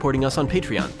consider supporting us on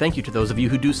Patreon. Thank you to those of you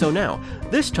who do so now.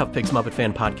 This ToughPigs Muppet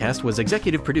Fan Podcast was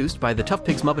executive produced by the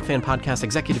ToughPigs Muppet Fan Podcast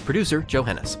executive producer, Joe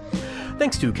Hennes.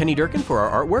 Thanks to Kenny Durkin for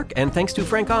our artwork, and thanks to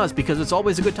Frank Oz, because it's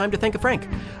always a good time to thank a Frank.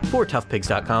 For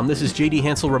ToughPigs.com, this is JD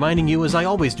Hansel reminding you, as I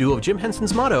always do, of Jim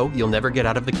Henson's motto, you'll never get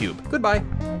out of the cube. Goodbye.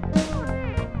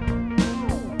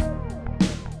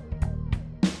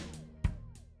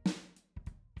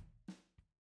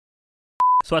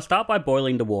 So I start by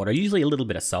boiling the water, usually a little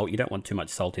bit of salt. You don't want too much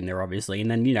salt in there, obviously. And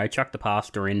then, chuck the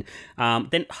pasta in.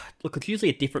 Then, look, it's usually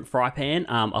a different fry pan.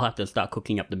 I'll have to start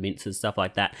cooking up the minces, stuff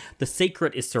like that. The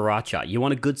secret is sriracha. You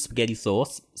want a good spaghetti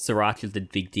sauce. Sriracha's the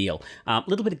big deal. A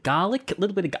little bit of garlic,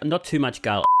 not too much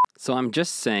garlic. So I'm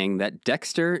just saying that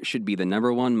Dexter should be the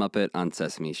 #1 Muppet on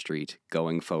Sesame Street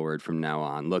going forward from now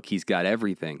on. Look, he's got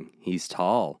everything. He's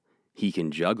tall. He can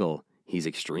juggle. He's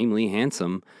extremely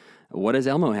handsome. What does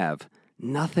Elmo have?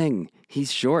 Nothing.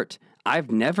 He's short. I've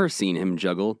never seen him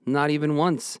juggle, not even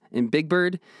once. And Big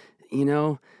Bird,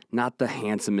 not the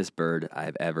handsomest bird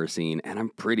I've ever seen, and I'm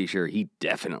pretty sure he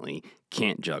definitely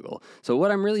can't juggle. So what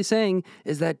I'm really saying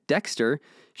is that Dexter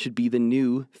should be the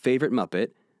new favorite Muppet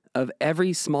of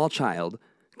every small child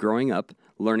growing up,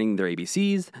 learning their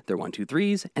ABCs, their 1, 2,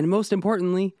 3s, and most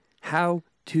importantly, how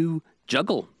to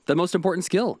juggle. The most important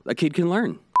skill a kid can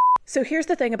learn. So here's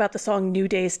the thing about the song New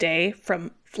Day's Day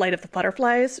from Flight of the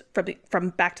Butterflies from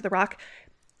Back to the Rock.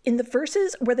 In the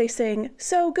verses where they sing,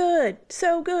 so good,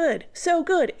 so good, so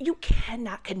good, you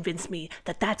cannot convince me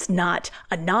that that's not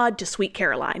a nod to Sweet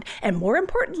Caroline. And more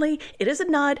importantly, it is a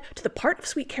nod to the part of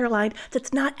Sweet Caroline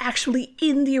that's not actually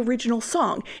in the original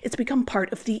song. It's become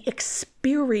part of the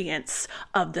experience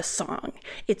of the song.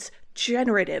 It's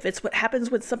generative. It's what happens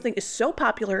when something is so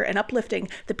popular and uplifting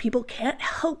that people can't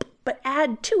help but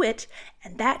add to it.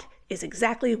 And that is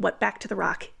exactly what Back to the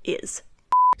Rock is.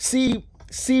 See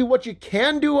what you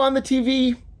can do on the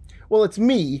TV? Well, it's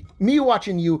me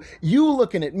watching you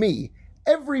looking at me,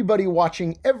 everybody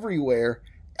watching everywhere,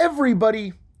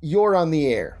 everybody, you're on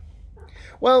the air.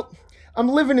 Well, I'm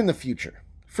living in the future.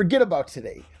 Forget about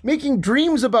today. Making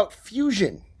dreams about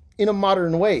fusion. in a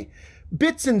modern way.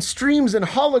 Bits and streams and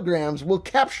holograms will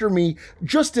capture me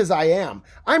just as I am.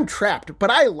 I'm trapped,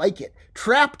 but I like it.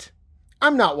 Trapped,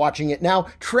 I'm not watching it now.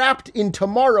 Trapped in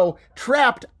tomorrow.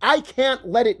 Trapped, I can't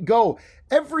let it go.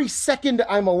 Every second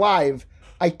I'm alive,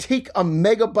 I take a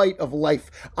megabyte of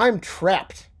life. I'm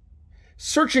trapped.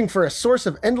 Searching for a source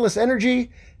of endless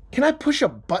energy. Can I push a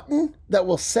button that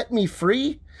will set me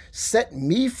free? Set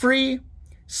me free?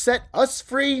 Set us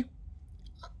free?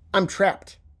 I'm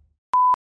trapped.